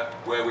America,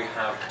 where we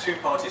have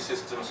two-party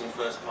systems and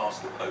first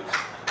past the post.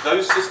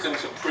 Those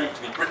systems have proved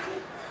to be brittle.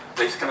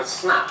 They kind of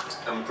snapped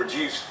and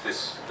produced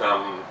this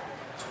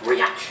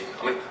reaction.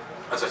 I mean,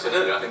 as I said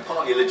earlier, I think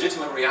partly a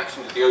legitimate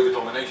reaction to the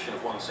over-domination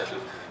of one set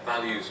of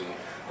values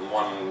and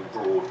one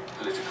broad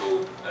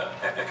political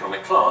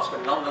economic class,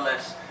 but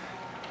nonetheless,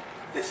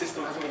 the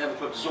system hasn't been able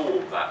to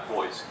absorb that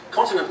voice.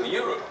 Continental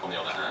Europe, on the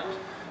other hand,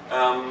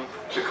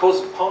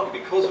 partly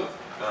because of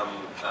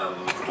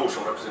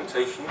proportional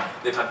representation,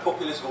 they've had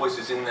populist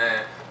voices in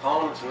their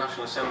parliaments and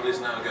national assemblies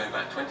now going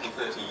back 20,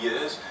 30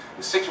 years.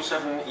 In 6 or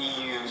 7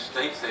 EU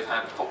states, they've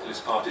had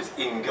populist parties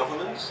in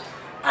governments,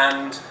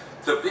 and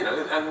there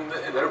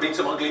have been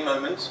some ugly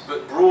moments,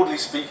 but broadly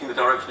speaking, the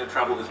direction of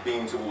travel has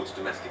been towards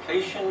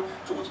domestication,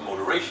 towards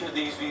moderation of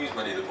these views.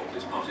 Many of the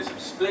populist parties have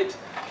split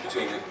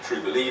between the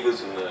true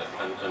believers and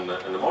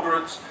the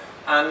moderates,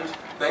 and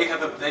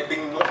they've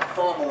been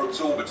far more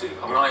absorbative.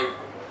 I mean,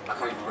 I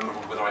can't even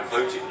remember whether I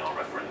voted in our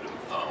referendum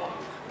on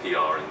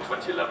PR in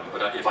 2011,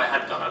 but if I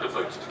had done, I'd have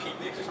voted to keep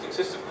the existing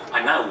system.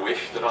 I now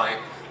wish that I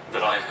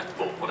had,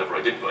 well, whatever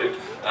I did vote,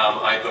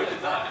 I voted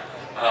that.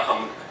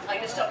 I'm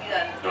going to stop you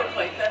there. Good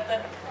point.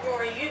 But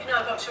Rory, you've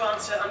now got to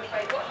answer, I'm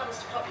afraid, what happens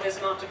to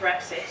populism after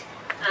Brexit,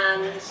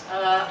 and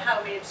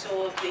how we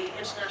absorb the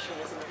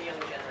internationalism of the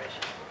younger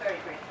generation. Very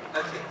briefly.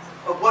 Okay.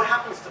 Well, what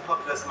happens to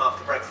populism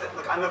after Brexit?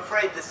 Look, I'm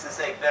afraid this is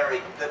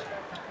that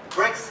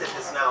Brexit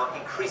is now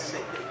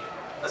increasingly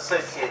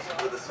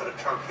associated with a sort of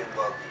Trumpian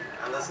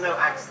worldview, and there's no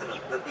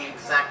accident that the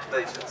exact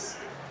voters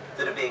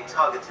that are being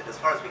targeted, as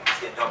far as we can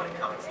see in Dominic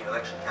Cummings' new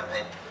election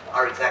campaign,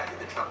 are exactly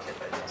the Trumpian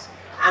voters.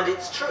 And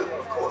it's true,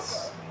 of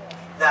course,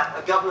 that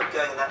a government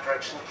going in that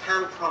direction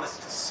can promise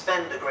to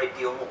spend a great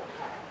deal more.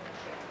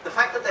 The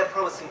fact that they're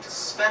promising to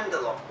spend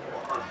a lot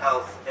more on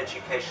health,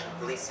 education,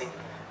 policing,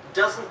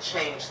 doesn't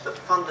change the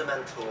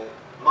fundamental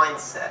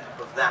mindset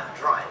of that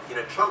drive. You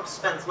know, Trump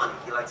spends money,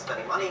 he likes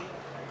spending money,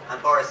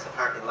 and Boris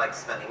apparently likes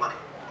spending money.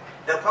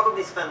 They'll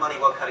probably spend money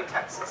while cutting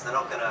taxes. They're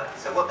not going to,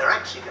 so what they're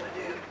actually going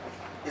to do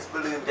is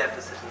balloon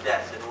deficit and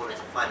debt in order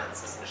to finance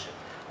this initiative.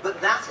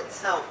 But that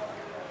itself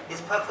is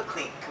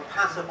perfectly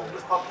compatible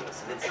with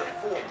populism. It's a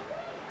form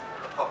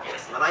of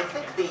populism. And I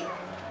think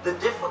the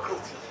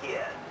difficulty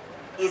here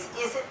is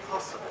it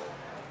possible,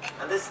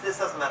 and this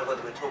doesn't matter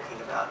whether we're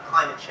talking about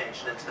climate change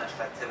and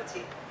international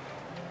activity,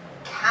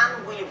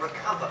 can we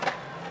recover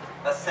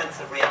a sense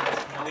of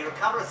reality? Can we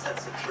recover a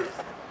sense of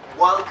truth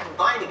while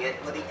combining it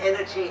with the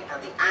energy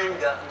and the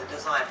anger and the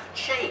desire for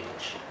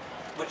change,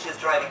 which is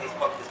driving these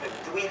populist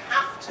movements? Do we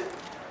have to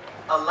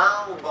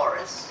allow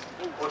Boris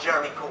or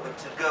Jeremy Corbyn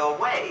to go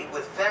away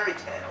with fairy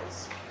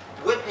tales,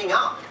 whipping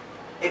up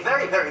a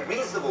very, very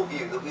reasonable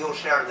view that we all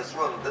share in this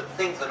room, that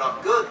things are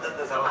not good, that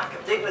there's a lack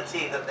of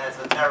dignity, that there's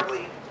a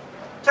terribly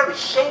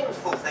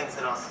shameful things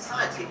in our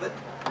society, but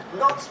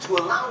not to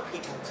allow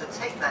people to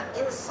take that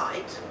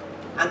insight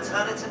and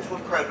turn it into a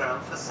program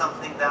for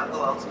something that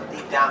will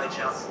ultimately damage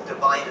us,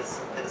 divide us,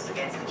 and pit us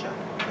against each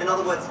other. In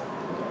other words,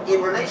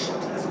 in relation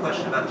to this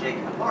question about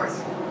Jacob and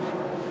Boris,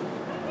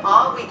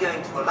 are we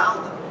going to allow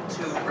them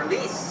to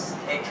release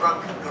a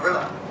drunken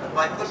gorilla and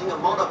by putting a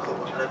monocle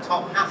and a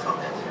top hat on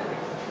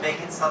it, make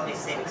it suddenly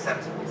seem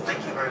acceptable?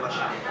 Thank you very much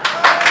indeed.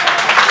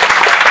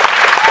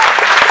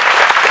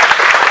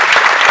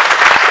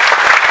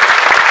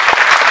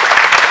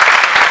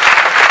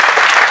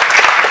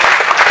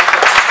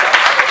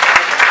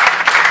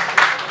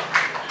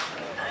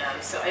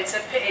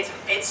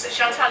 It's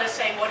Chantal is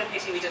saying, what a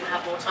pity we didn't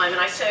have more time,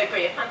 and I so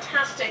agree. A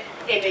fantastic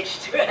image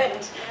to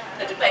end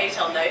the debate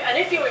on, though. And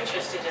if you're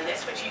interested in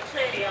this, which you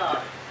clearly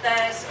are,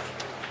 there's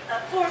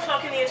at 4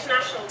 o'clock in the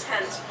International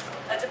Tent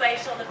a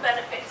debate on the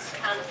benefits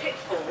and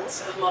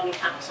pitfalls of modern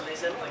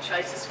capitalism, which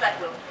I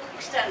suspect will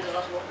extend a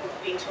lot of what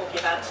we've been talking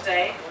about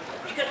today.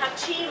 You could have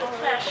tea with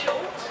Claire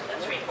Short at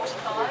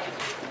 3:45,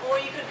 or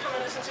you could come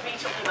and listen to me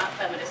talking about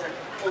feminism,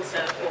 also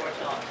at 4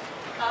 o'clock.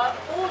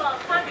 All our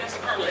fabulous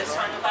panellists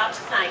I'm about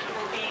to thank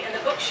will be in the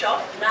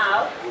bookshop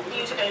now,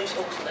 you to go and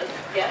talk to them,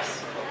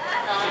 yes.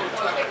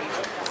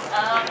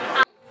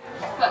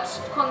 But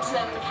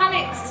quantum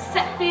mechanics to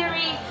set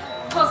theory,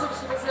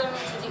 positivism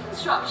to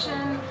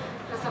deconstruction,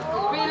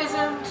 philosophical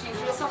realism to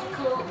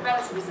philosophical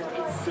relativism.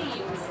 It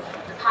seems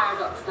the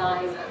paradox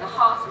lies at the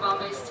heart of our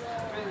most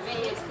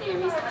revered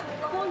theories and at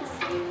the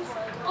cornerstones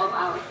of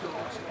our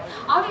thought.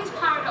 Are these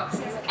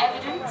paradoxes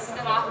evidence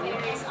that our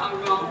theories are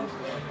wrong?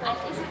 And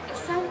is it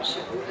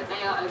essential that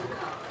they are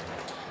overcome?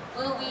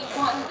 Will we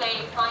one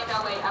day find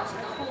our way out of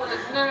the hall of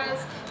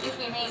mirrors if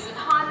we reason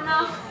hard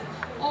enough?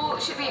 Or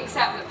should we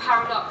accept that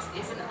paradox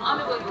is an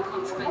unavoidable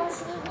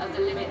consequence of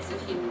the limits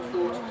of human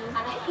thought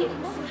and a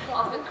hint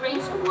of the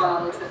greater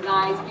world that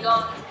lies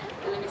beyond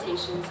the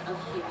limitations of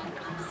human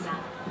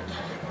understanding?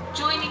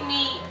 Joining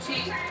me to...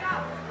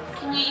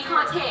 You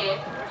can't hear?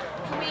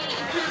 Can we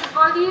improve the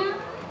volume?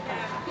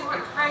 People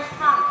at the very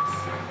front.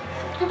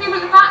 Can people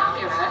at the back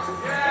hear us?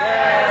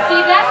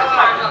 See, there's a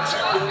paradox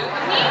for you.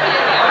 We can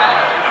hear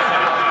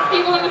us.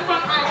 People in the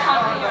front row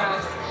can't hear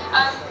us.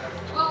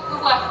 We'll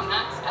work on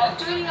that.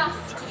 Joining us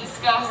to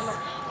discuss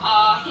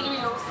are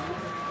Hilary Lawson.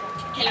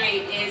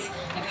 Hilary is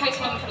a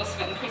postmodern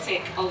philosopher and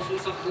critic of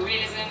philosophical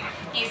realism.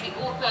 He is the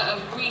author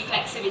of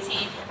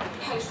Reflexivity,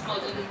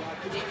 Postmodern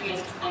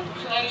Predicament and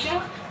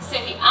Closure.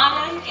 Sophie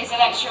Allen is a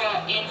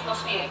lecturer in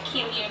philosophy at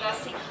Keele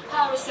University.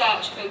 Her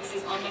research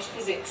focuses on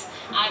metaphysics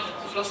and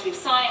the philosophy of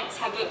science.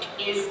 Her book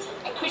is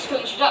A Critical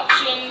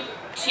Introduction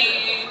to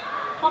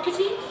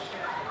Properties,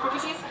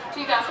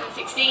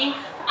 2016.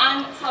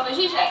 And Salva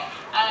Zizek,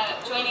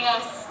 joining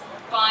us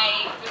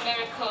by the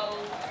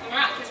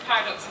miraculous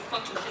paradox of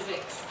quantum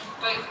physics,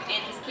 both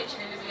in his kitchen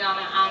in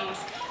Ljubljana and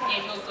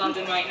in North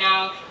London right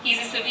now. He's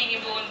a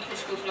Slovenian-born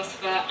political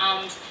philosopher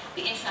and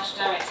the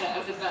international director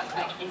of the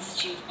Birkbeck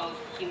Institute of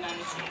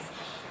Humanities.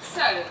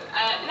 So,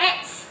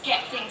 let's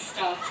get things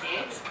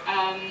started.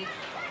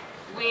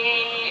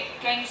 We're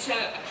going to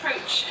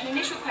approach an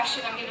initial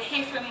question. I'm going to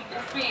hear from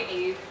all three of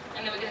you,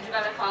 and then we're going to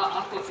develop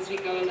our thoughts as we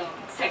go along.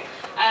 So,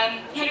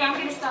 Hilary, I'm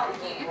going to start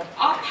with you.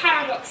 Are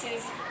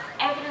paradoxes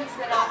evidence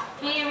that our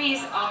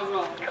theories are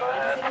wrong?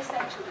 And is it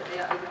essential that they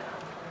are overcome?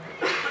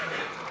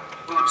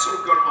 Well, I'm sort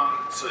of got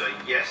to answer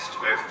yes to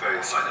both of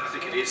those. I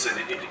think it is an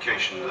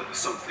indication that there's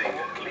something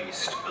at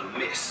least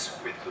amiss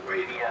with the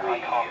way that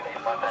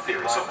our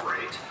theories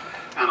operate,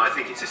 and I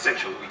think it's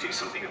essential that we do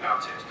something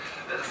about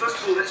it. First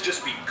of all, let's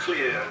just be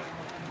clear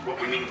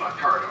what we mean by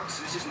paradox.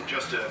 This isn't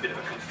just a bit of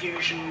a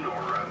confusion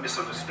or a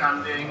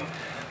misunderstanding.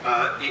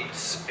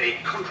 It's a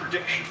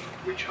contradiction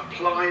which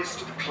applies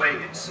to the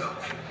claim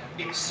itself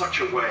in such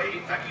a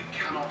way that you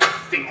cannot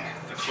think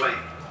the claim.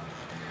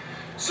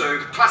 So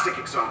the classic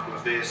example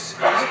of this is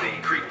the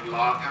Cretan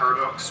liar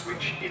paradox,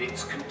 which in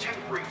its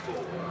contemporary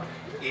form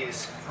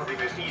is probably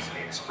most easily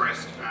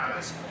expressed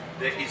as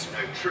there is no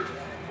truth.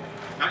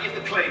 Now in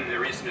the claim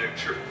there is no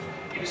truth,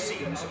 it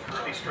seems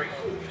pretty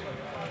straightforward.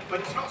 But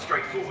it's not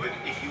straightforward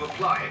if you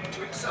apply it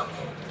to itself.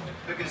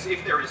 Because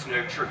if there is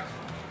no truth,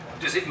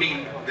 does it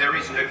mean there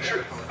is no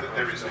truth, that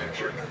there is no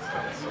truth?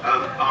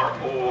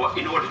 Or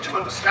in order to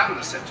understand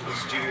the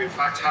sentence, do you in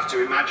fact have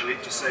to imagine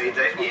it to say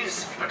there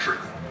is a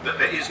truth, that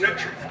there is no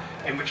truth,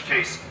 in which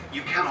case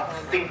you cannot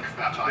think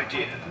that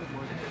idea.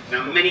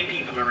 Now many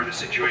people are in a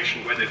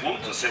situation where they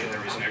want to say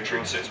there is no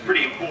truth, so it's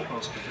pretty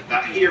important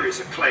that here is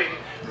a claim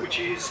which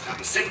is at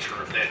the centre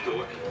of their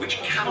thought, which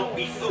cannot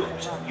be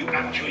thought. You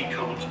actually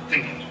can't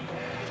think it.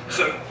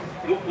 So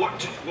what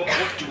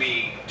do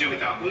we do with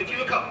that? Well, if you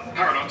look up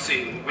paradox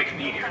in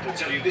Wikipedia, it'll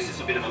tell you this is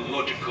a bit of a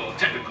logical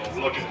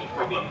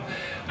problem,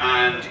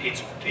 and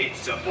it's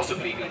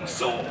possibly been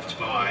solved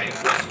by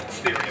Russell's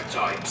theory of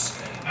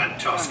types and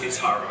Tusk's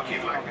hierarchy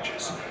of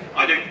languages.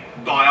 I don't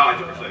buy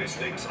either of those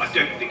things. I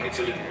don't think it's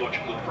a little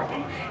logical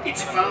problem.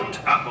 It's found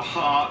at the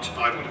heart,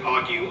 I would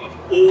argue, of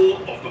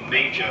all of the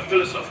major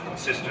philosophical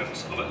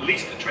systems of at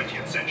least the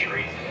 20th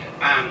century,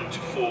 and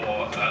for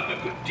a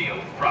good deal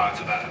prior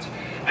to that.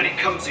 And it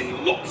comes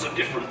in lots of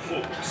different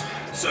forms.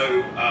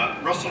 So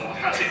Russell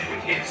has it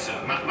with his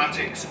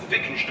mathematics,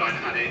 Wittgenstein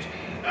had it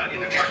in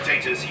the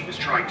Tractatus. He was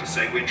trying to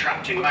say we're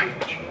trapped in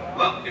language.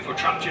 Well, if we're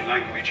trapped in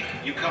language,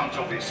 you can't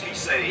obviously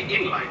say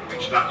in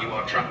language that you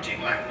are trapped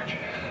in language.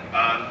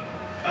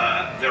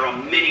 There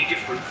are many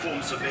different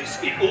forms of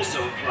this. It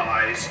also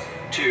applies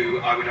to,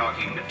 I would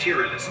argue,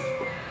 materialism.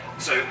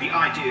 So the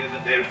idea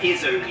that there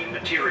is only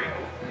material,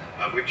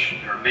 which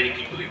there are many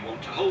people who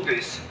want to hold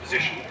this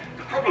position.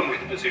 The problem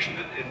with the position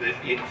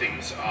that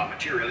things are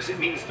material is it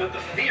means that the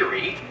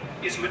theory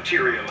is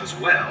material as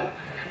well,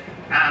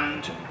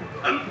 and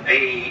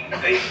a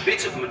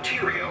bit of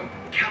material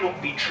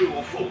cannot be true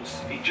or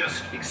false. It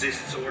just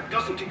exists or it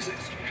doesn't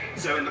exist.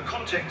 So in the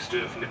context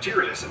of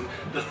materialism,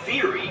 the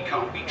theory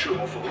can't be true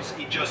or false,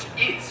 it just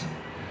is.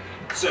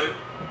 So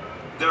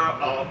there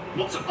are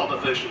lots of other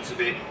versions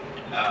of it.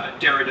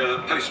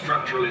 Derrida,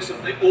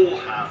 post-structuralism, they all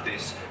have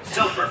this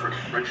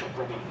self-referential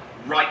problem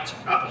right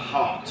at the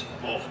heart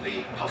of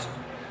the puzzle.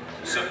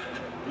 So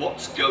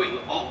what's going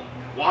on?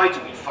 Why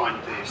do we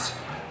find this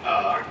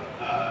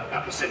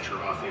at the centre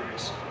of our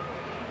theories?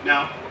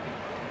 Now,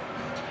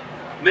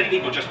 many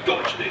people just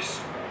dodge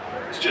this.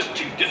 It's just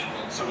too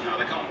difficult somehow.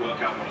 They can't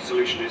work out what a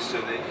solution is, so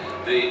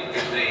they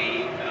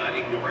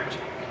ignore it.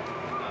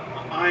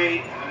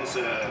 I, as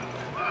a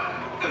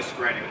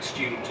postgraduate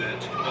student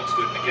at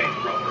Oxford,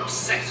 became rather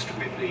obsessed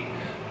with the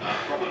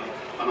problem,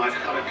 and I've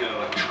had a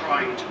go at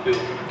trying to build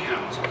an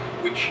account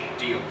which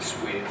deals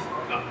with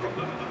that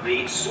problem. And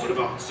the sort of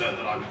answer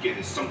that I would give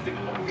is something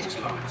along these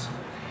lines.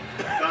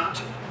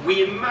 That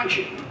we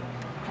imagine,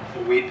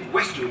 or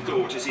Western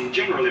thought is in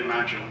general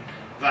imagine,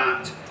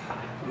 that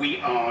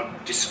we are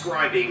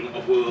describing a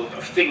world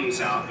of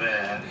things out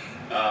there,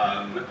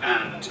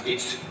 and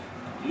it's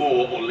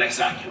more or less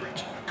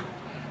accurate.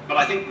 But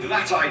I think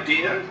that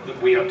idea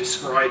that we are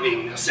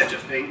describing a set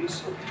of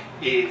things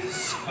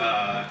is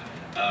a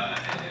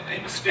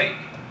mistake.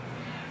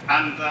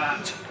 And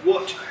that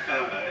what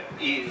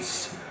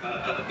is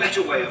a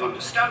better way of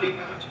understanding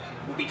that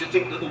would be to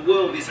think that the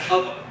world is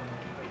other.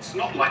 It's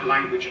not like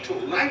language at all.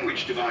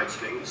 Language divides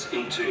things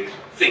into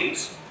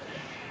things,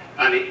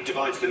 and it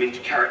divides them into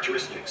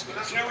characteristics. But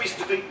that's no reason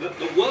to think that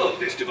the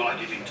world is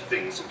divided into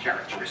things and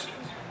characteristics.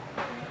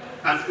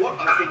 And what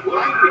I think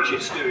language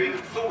is doing,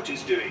 thought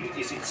is doing,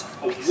 is it's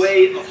a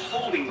way of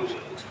holding the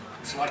world.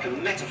 It's like a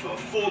metaphor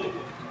for the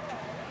world.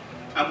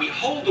 And we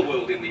hold the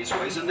world in these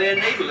ways, and they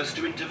enable us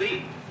to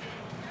intervene.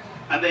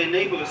 And they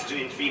enable us to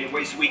intervene in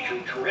ways we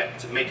can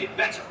correct and make it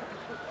better.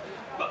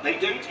 But they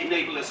don't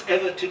enable us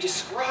ever to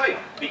describe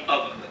the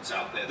other that's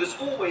out there. There's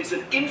always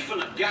an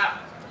infinite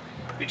gap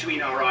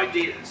between our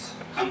ideas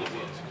and the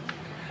world.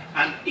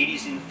 And it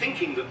is in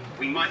thinking that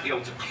we might be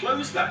able to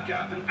close that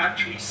gap and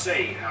actually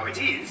say how it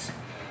is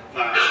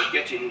that we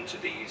get into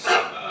these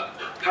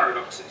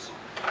paradoxes.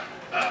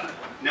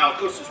 Now, of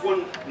course, there's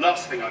one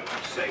last thing I'd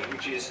like to say,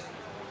 which is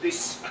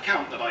this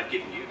account that I've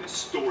given you, this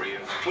story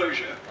of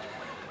closure.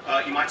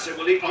 You might say,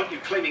 well, aren't you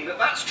claiming that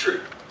that's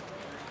true?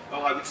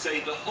 Well, I would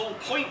say the whole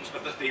point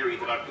of the theory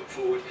that I put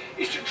forward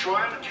is to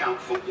try and account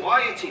for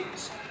why it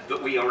is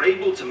that we are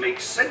able to make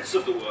sense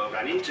of the world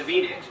and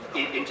intervene in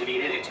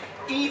it,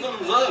 even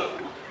though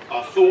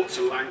our thoughts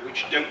and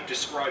language don't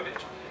describe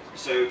it.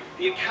 So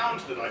the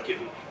account that I've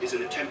given is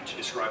an attempt to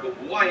describe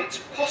why it's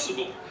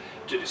possible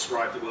to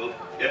describe the world,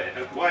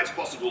 why it's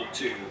possible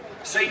to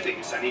say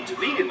things and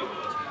intervene in the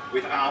world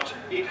without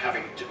it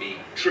having to be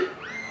true.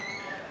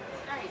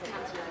 Very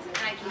tantalising.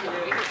 Thank you,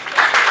 Hilary.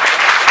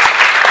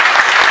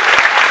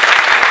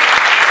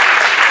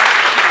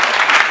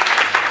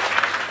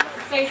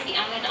 Sophie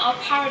Allen, are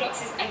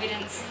paradoxes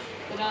evidence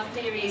that our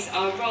theories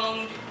are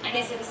wrong, and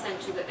is it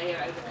essential that they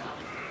are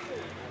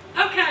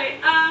overcome? Okay,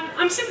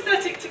 I'm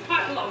sympathetic to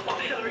quite a lot of what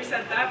Hilary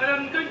said there, but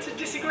I'm going to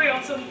disagree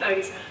on some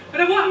things.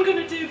 But what I'm going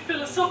to do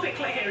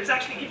philosophically here is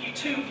actually give you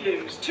two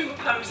views, two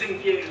opposing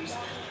views.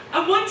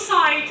 And one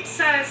side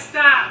says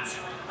that,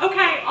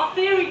 okay, our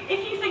theory,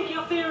 if you think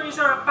your theories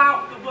are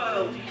about the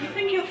world, if you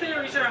think your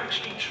theories are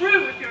actually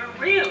true, if you're a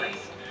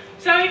realist,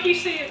 so if you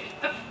see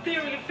a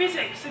theory of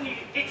physics and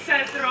it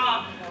says there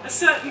are a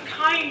certain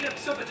kind of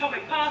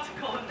subatomic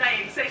particle and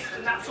they exist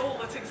and that's all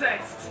that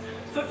exists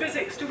for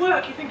physics to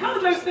work, you think,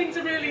 oh, those things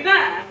are really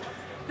there,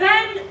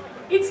 then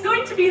it's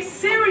going to be a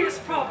serious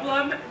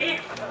problem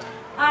if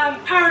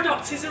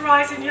paradoxes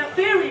arise in your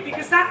theory,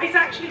 because that is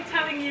actually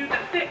telling you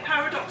that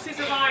paradoxes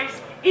arise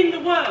in the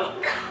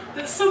world.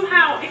 That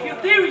somehow, if your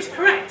theory is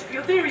correct, if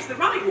your theory is the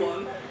right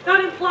one,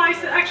 that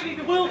implies that actually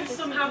the world is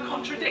somehow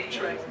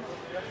contradictory.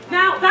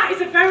 Now, that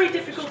is a very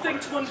difficult thing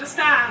to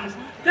understand.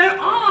 There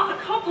are a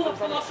couple of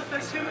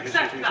philosophers who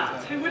accept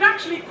that, who would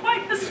actually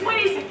quite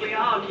persuasively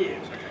argue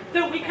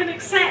that we can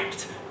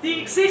accept the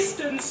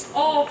existence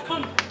of,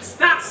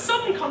 that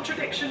some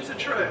contradictions are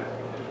true,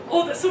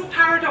 or that some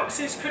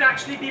paradoxes could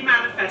actually be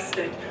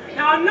manifested.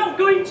 Now, I'm not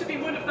going to be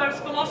one of those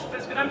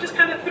philosophers, but I'm just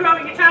kind of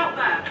throwing it out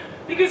there,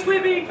 because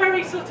we're being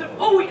very sort of,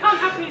 oh, we can't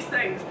have these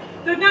things.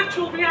 The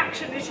natural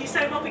reaction is you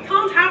say, well, we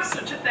can't have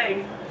such a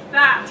thing,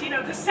 that, you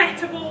know, the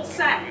set of all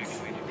sets.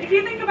 If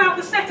you think about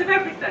the set of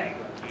everything,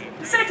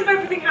 the set of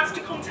everything has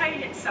to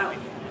contain itself.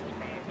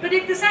 But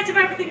if the set of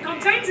everything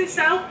contains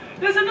itself,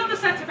 there's another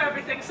set of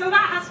everything, so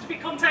that has to be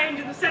contained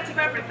in the set of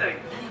everything.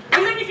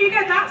 And then if you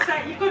get that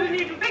set, you've got an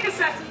even bigger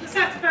set, and the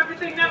set of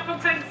everything now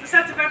contains the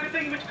set of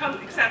everything, which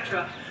comes,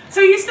 etc.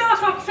 So you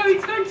start off, so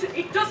it's going to,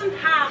 it doesn't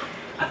have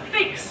a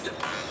fixed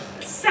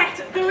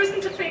set, there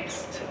isn't a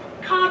fixed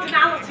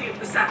cardinality of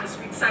the set, as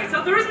we'd say.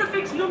 So there isn't a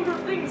fixed number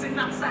of things in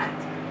that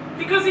set,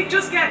 because it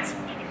just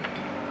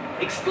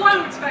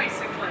explodes,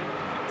 basically.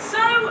 So,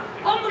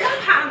 on the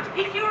one hand,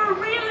 if you're a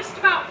realist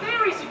about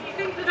theories, if you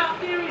think that our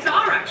theories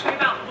are actually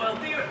about the world,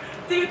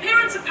 the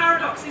appearance of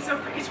paradoxes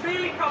is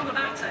really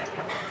problematic.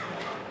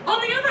 On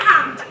the other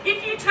hand,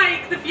 if you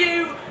take the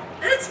view,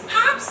 it's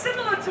perhaps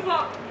similar to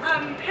what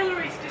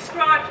Hillary's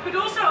described, but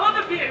also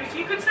other views,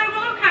 you could say,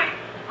 well, okay,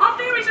 our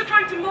theories are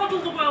trying to model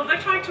the world, they're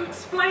trying to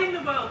explain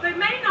the world. They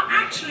may not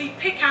actually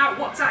pick out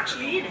what's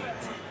actually in it.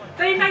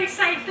 They may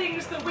say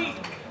things that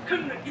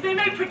they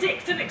may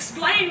predict and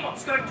explain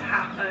what's going to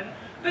happen,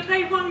 but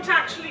they won't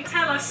actually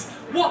tell us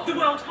what the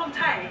world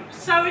contains.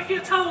 So if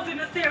you're told in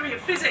a theory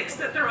of physics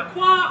that there are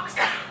quarks,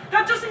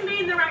 that doesn't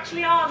mean there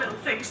actually are little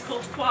things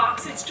called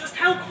quarks. It's just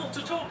helpful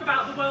to talk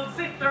about the world as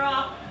if there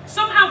are,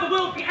 somehow the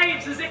world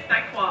behaves as if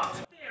they're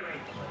quarks. Theory.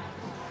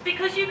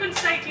 Because you can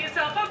say to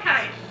yourself,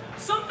 okay,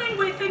 something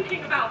we're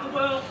thinking about the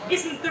world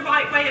isn't the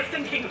right way of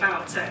thinking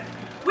about it.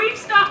 We've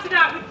started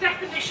out with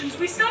definitions.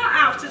 We start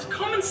out at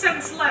common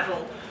sense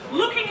level,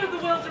 looking at the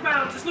world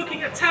around us,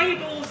 looking at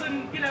tables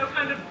and, you know,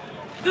 kind of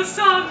the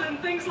sun and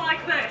things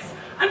like this,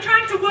 and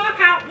trying to work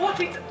out what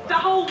the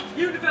whole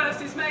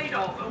universe is made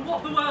of, and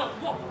what the world,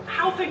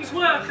 how things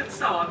work and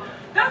so on.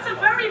 That's a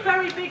very,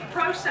 very big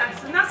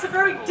process, and that's a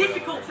very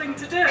difficult thing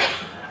to do.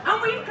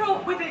 And we've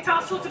brought with it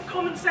our sort of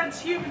common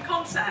sense human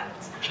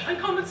concepts, and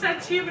common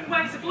sense human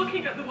ways of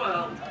looking at the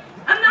world.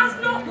 And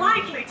that's not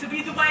likely to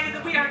be the way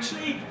that we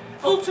actually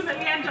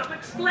ultimately end up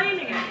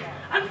explaining it.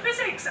 And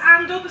physics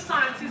and other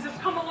sciences have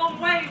come a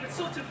long way with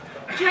sort of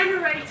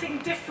generating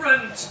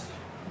different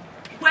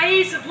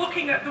ways of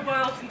looking at the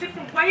world and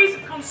different ways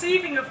of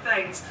conceiving of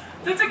things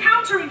that are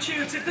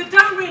counterintuitive, that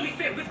don't really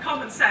fit with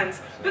common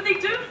sense, but they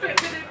do fit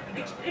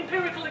with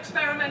empirical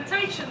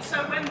experimentation. So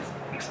when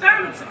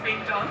experiments have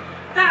been done,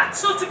 that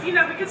sort of, you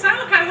know, we could say,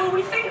 okay, well,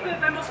 we think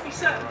that there must be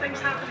certain things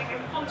happening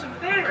in quantum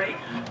theory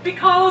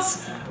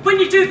because when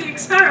you do the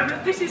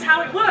experiment, this is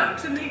how it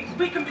works, and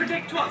we can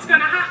predict what's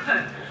going to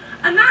happen.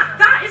 And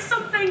that is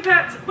something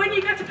that, when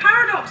you get a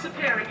paradox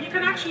appearing, you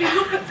can actually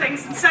look at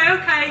things and say,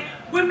 okay,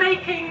 we're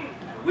making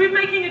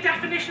a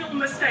definitional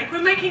mistake,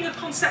 we're making a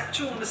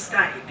conceptual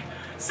mistake.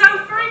 So,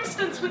 for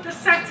instance, with the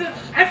set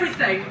of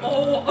everything,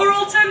 or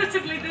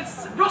alternatively,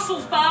 there's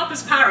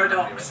Russell's-Barber's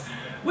paradox,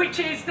 which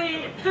is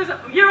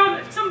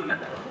some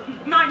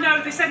might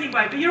know this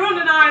anyway, but you're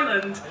on an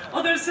island,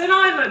 or there's an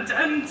island,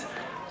 and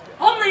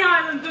on the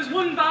island there's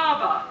one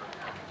barber,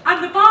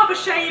 and the barber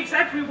shaves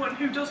everyone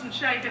who doesn't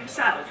shave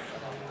himself.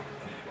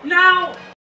 Now,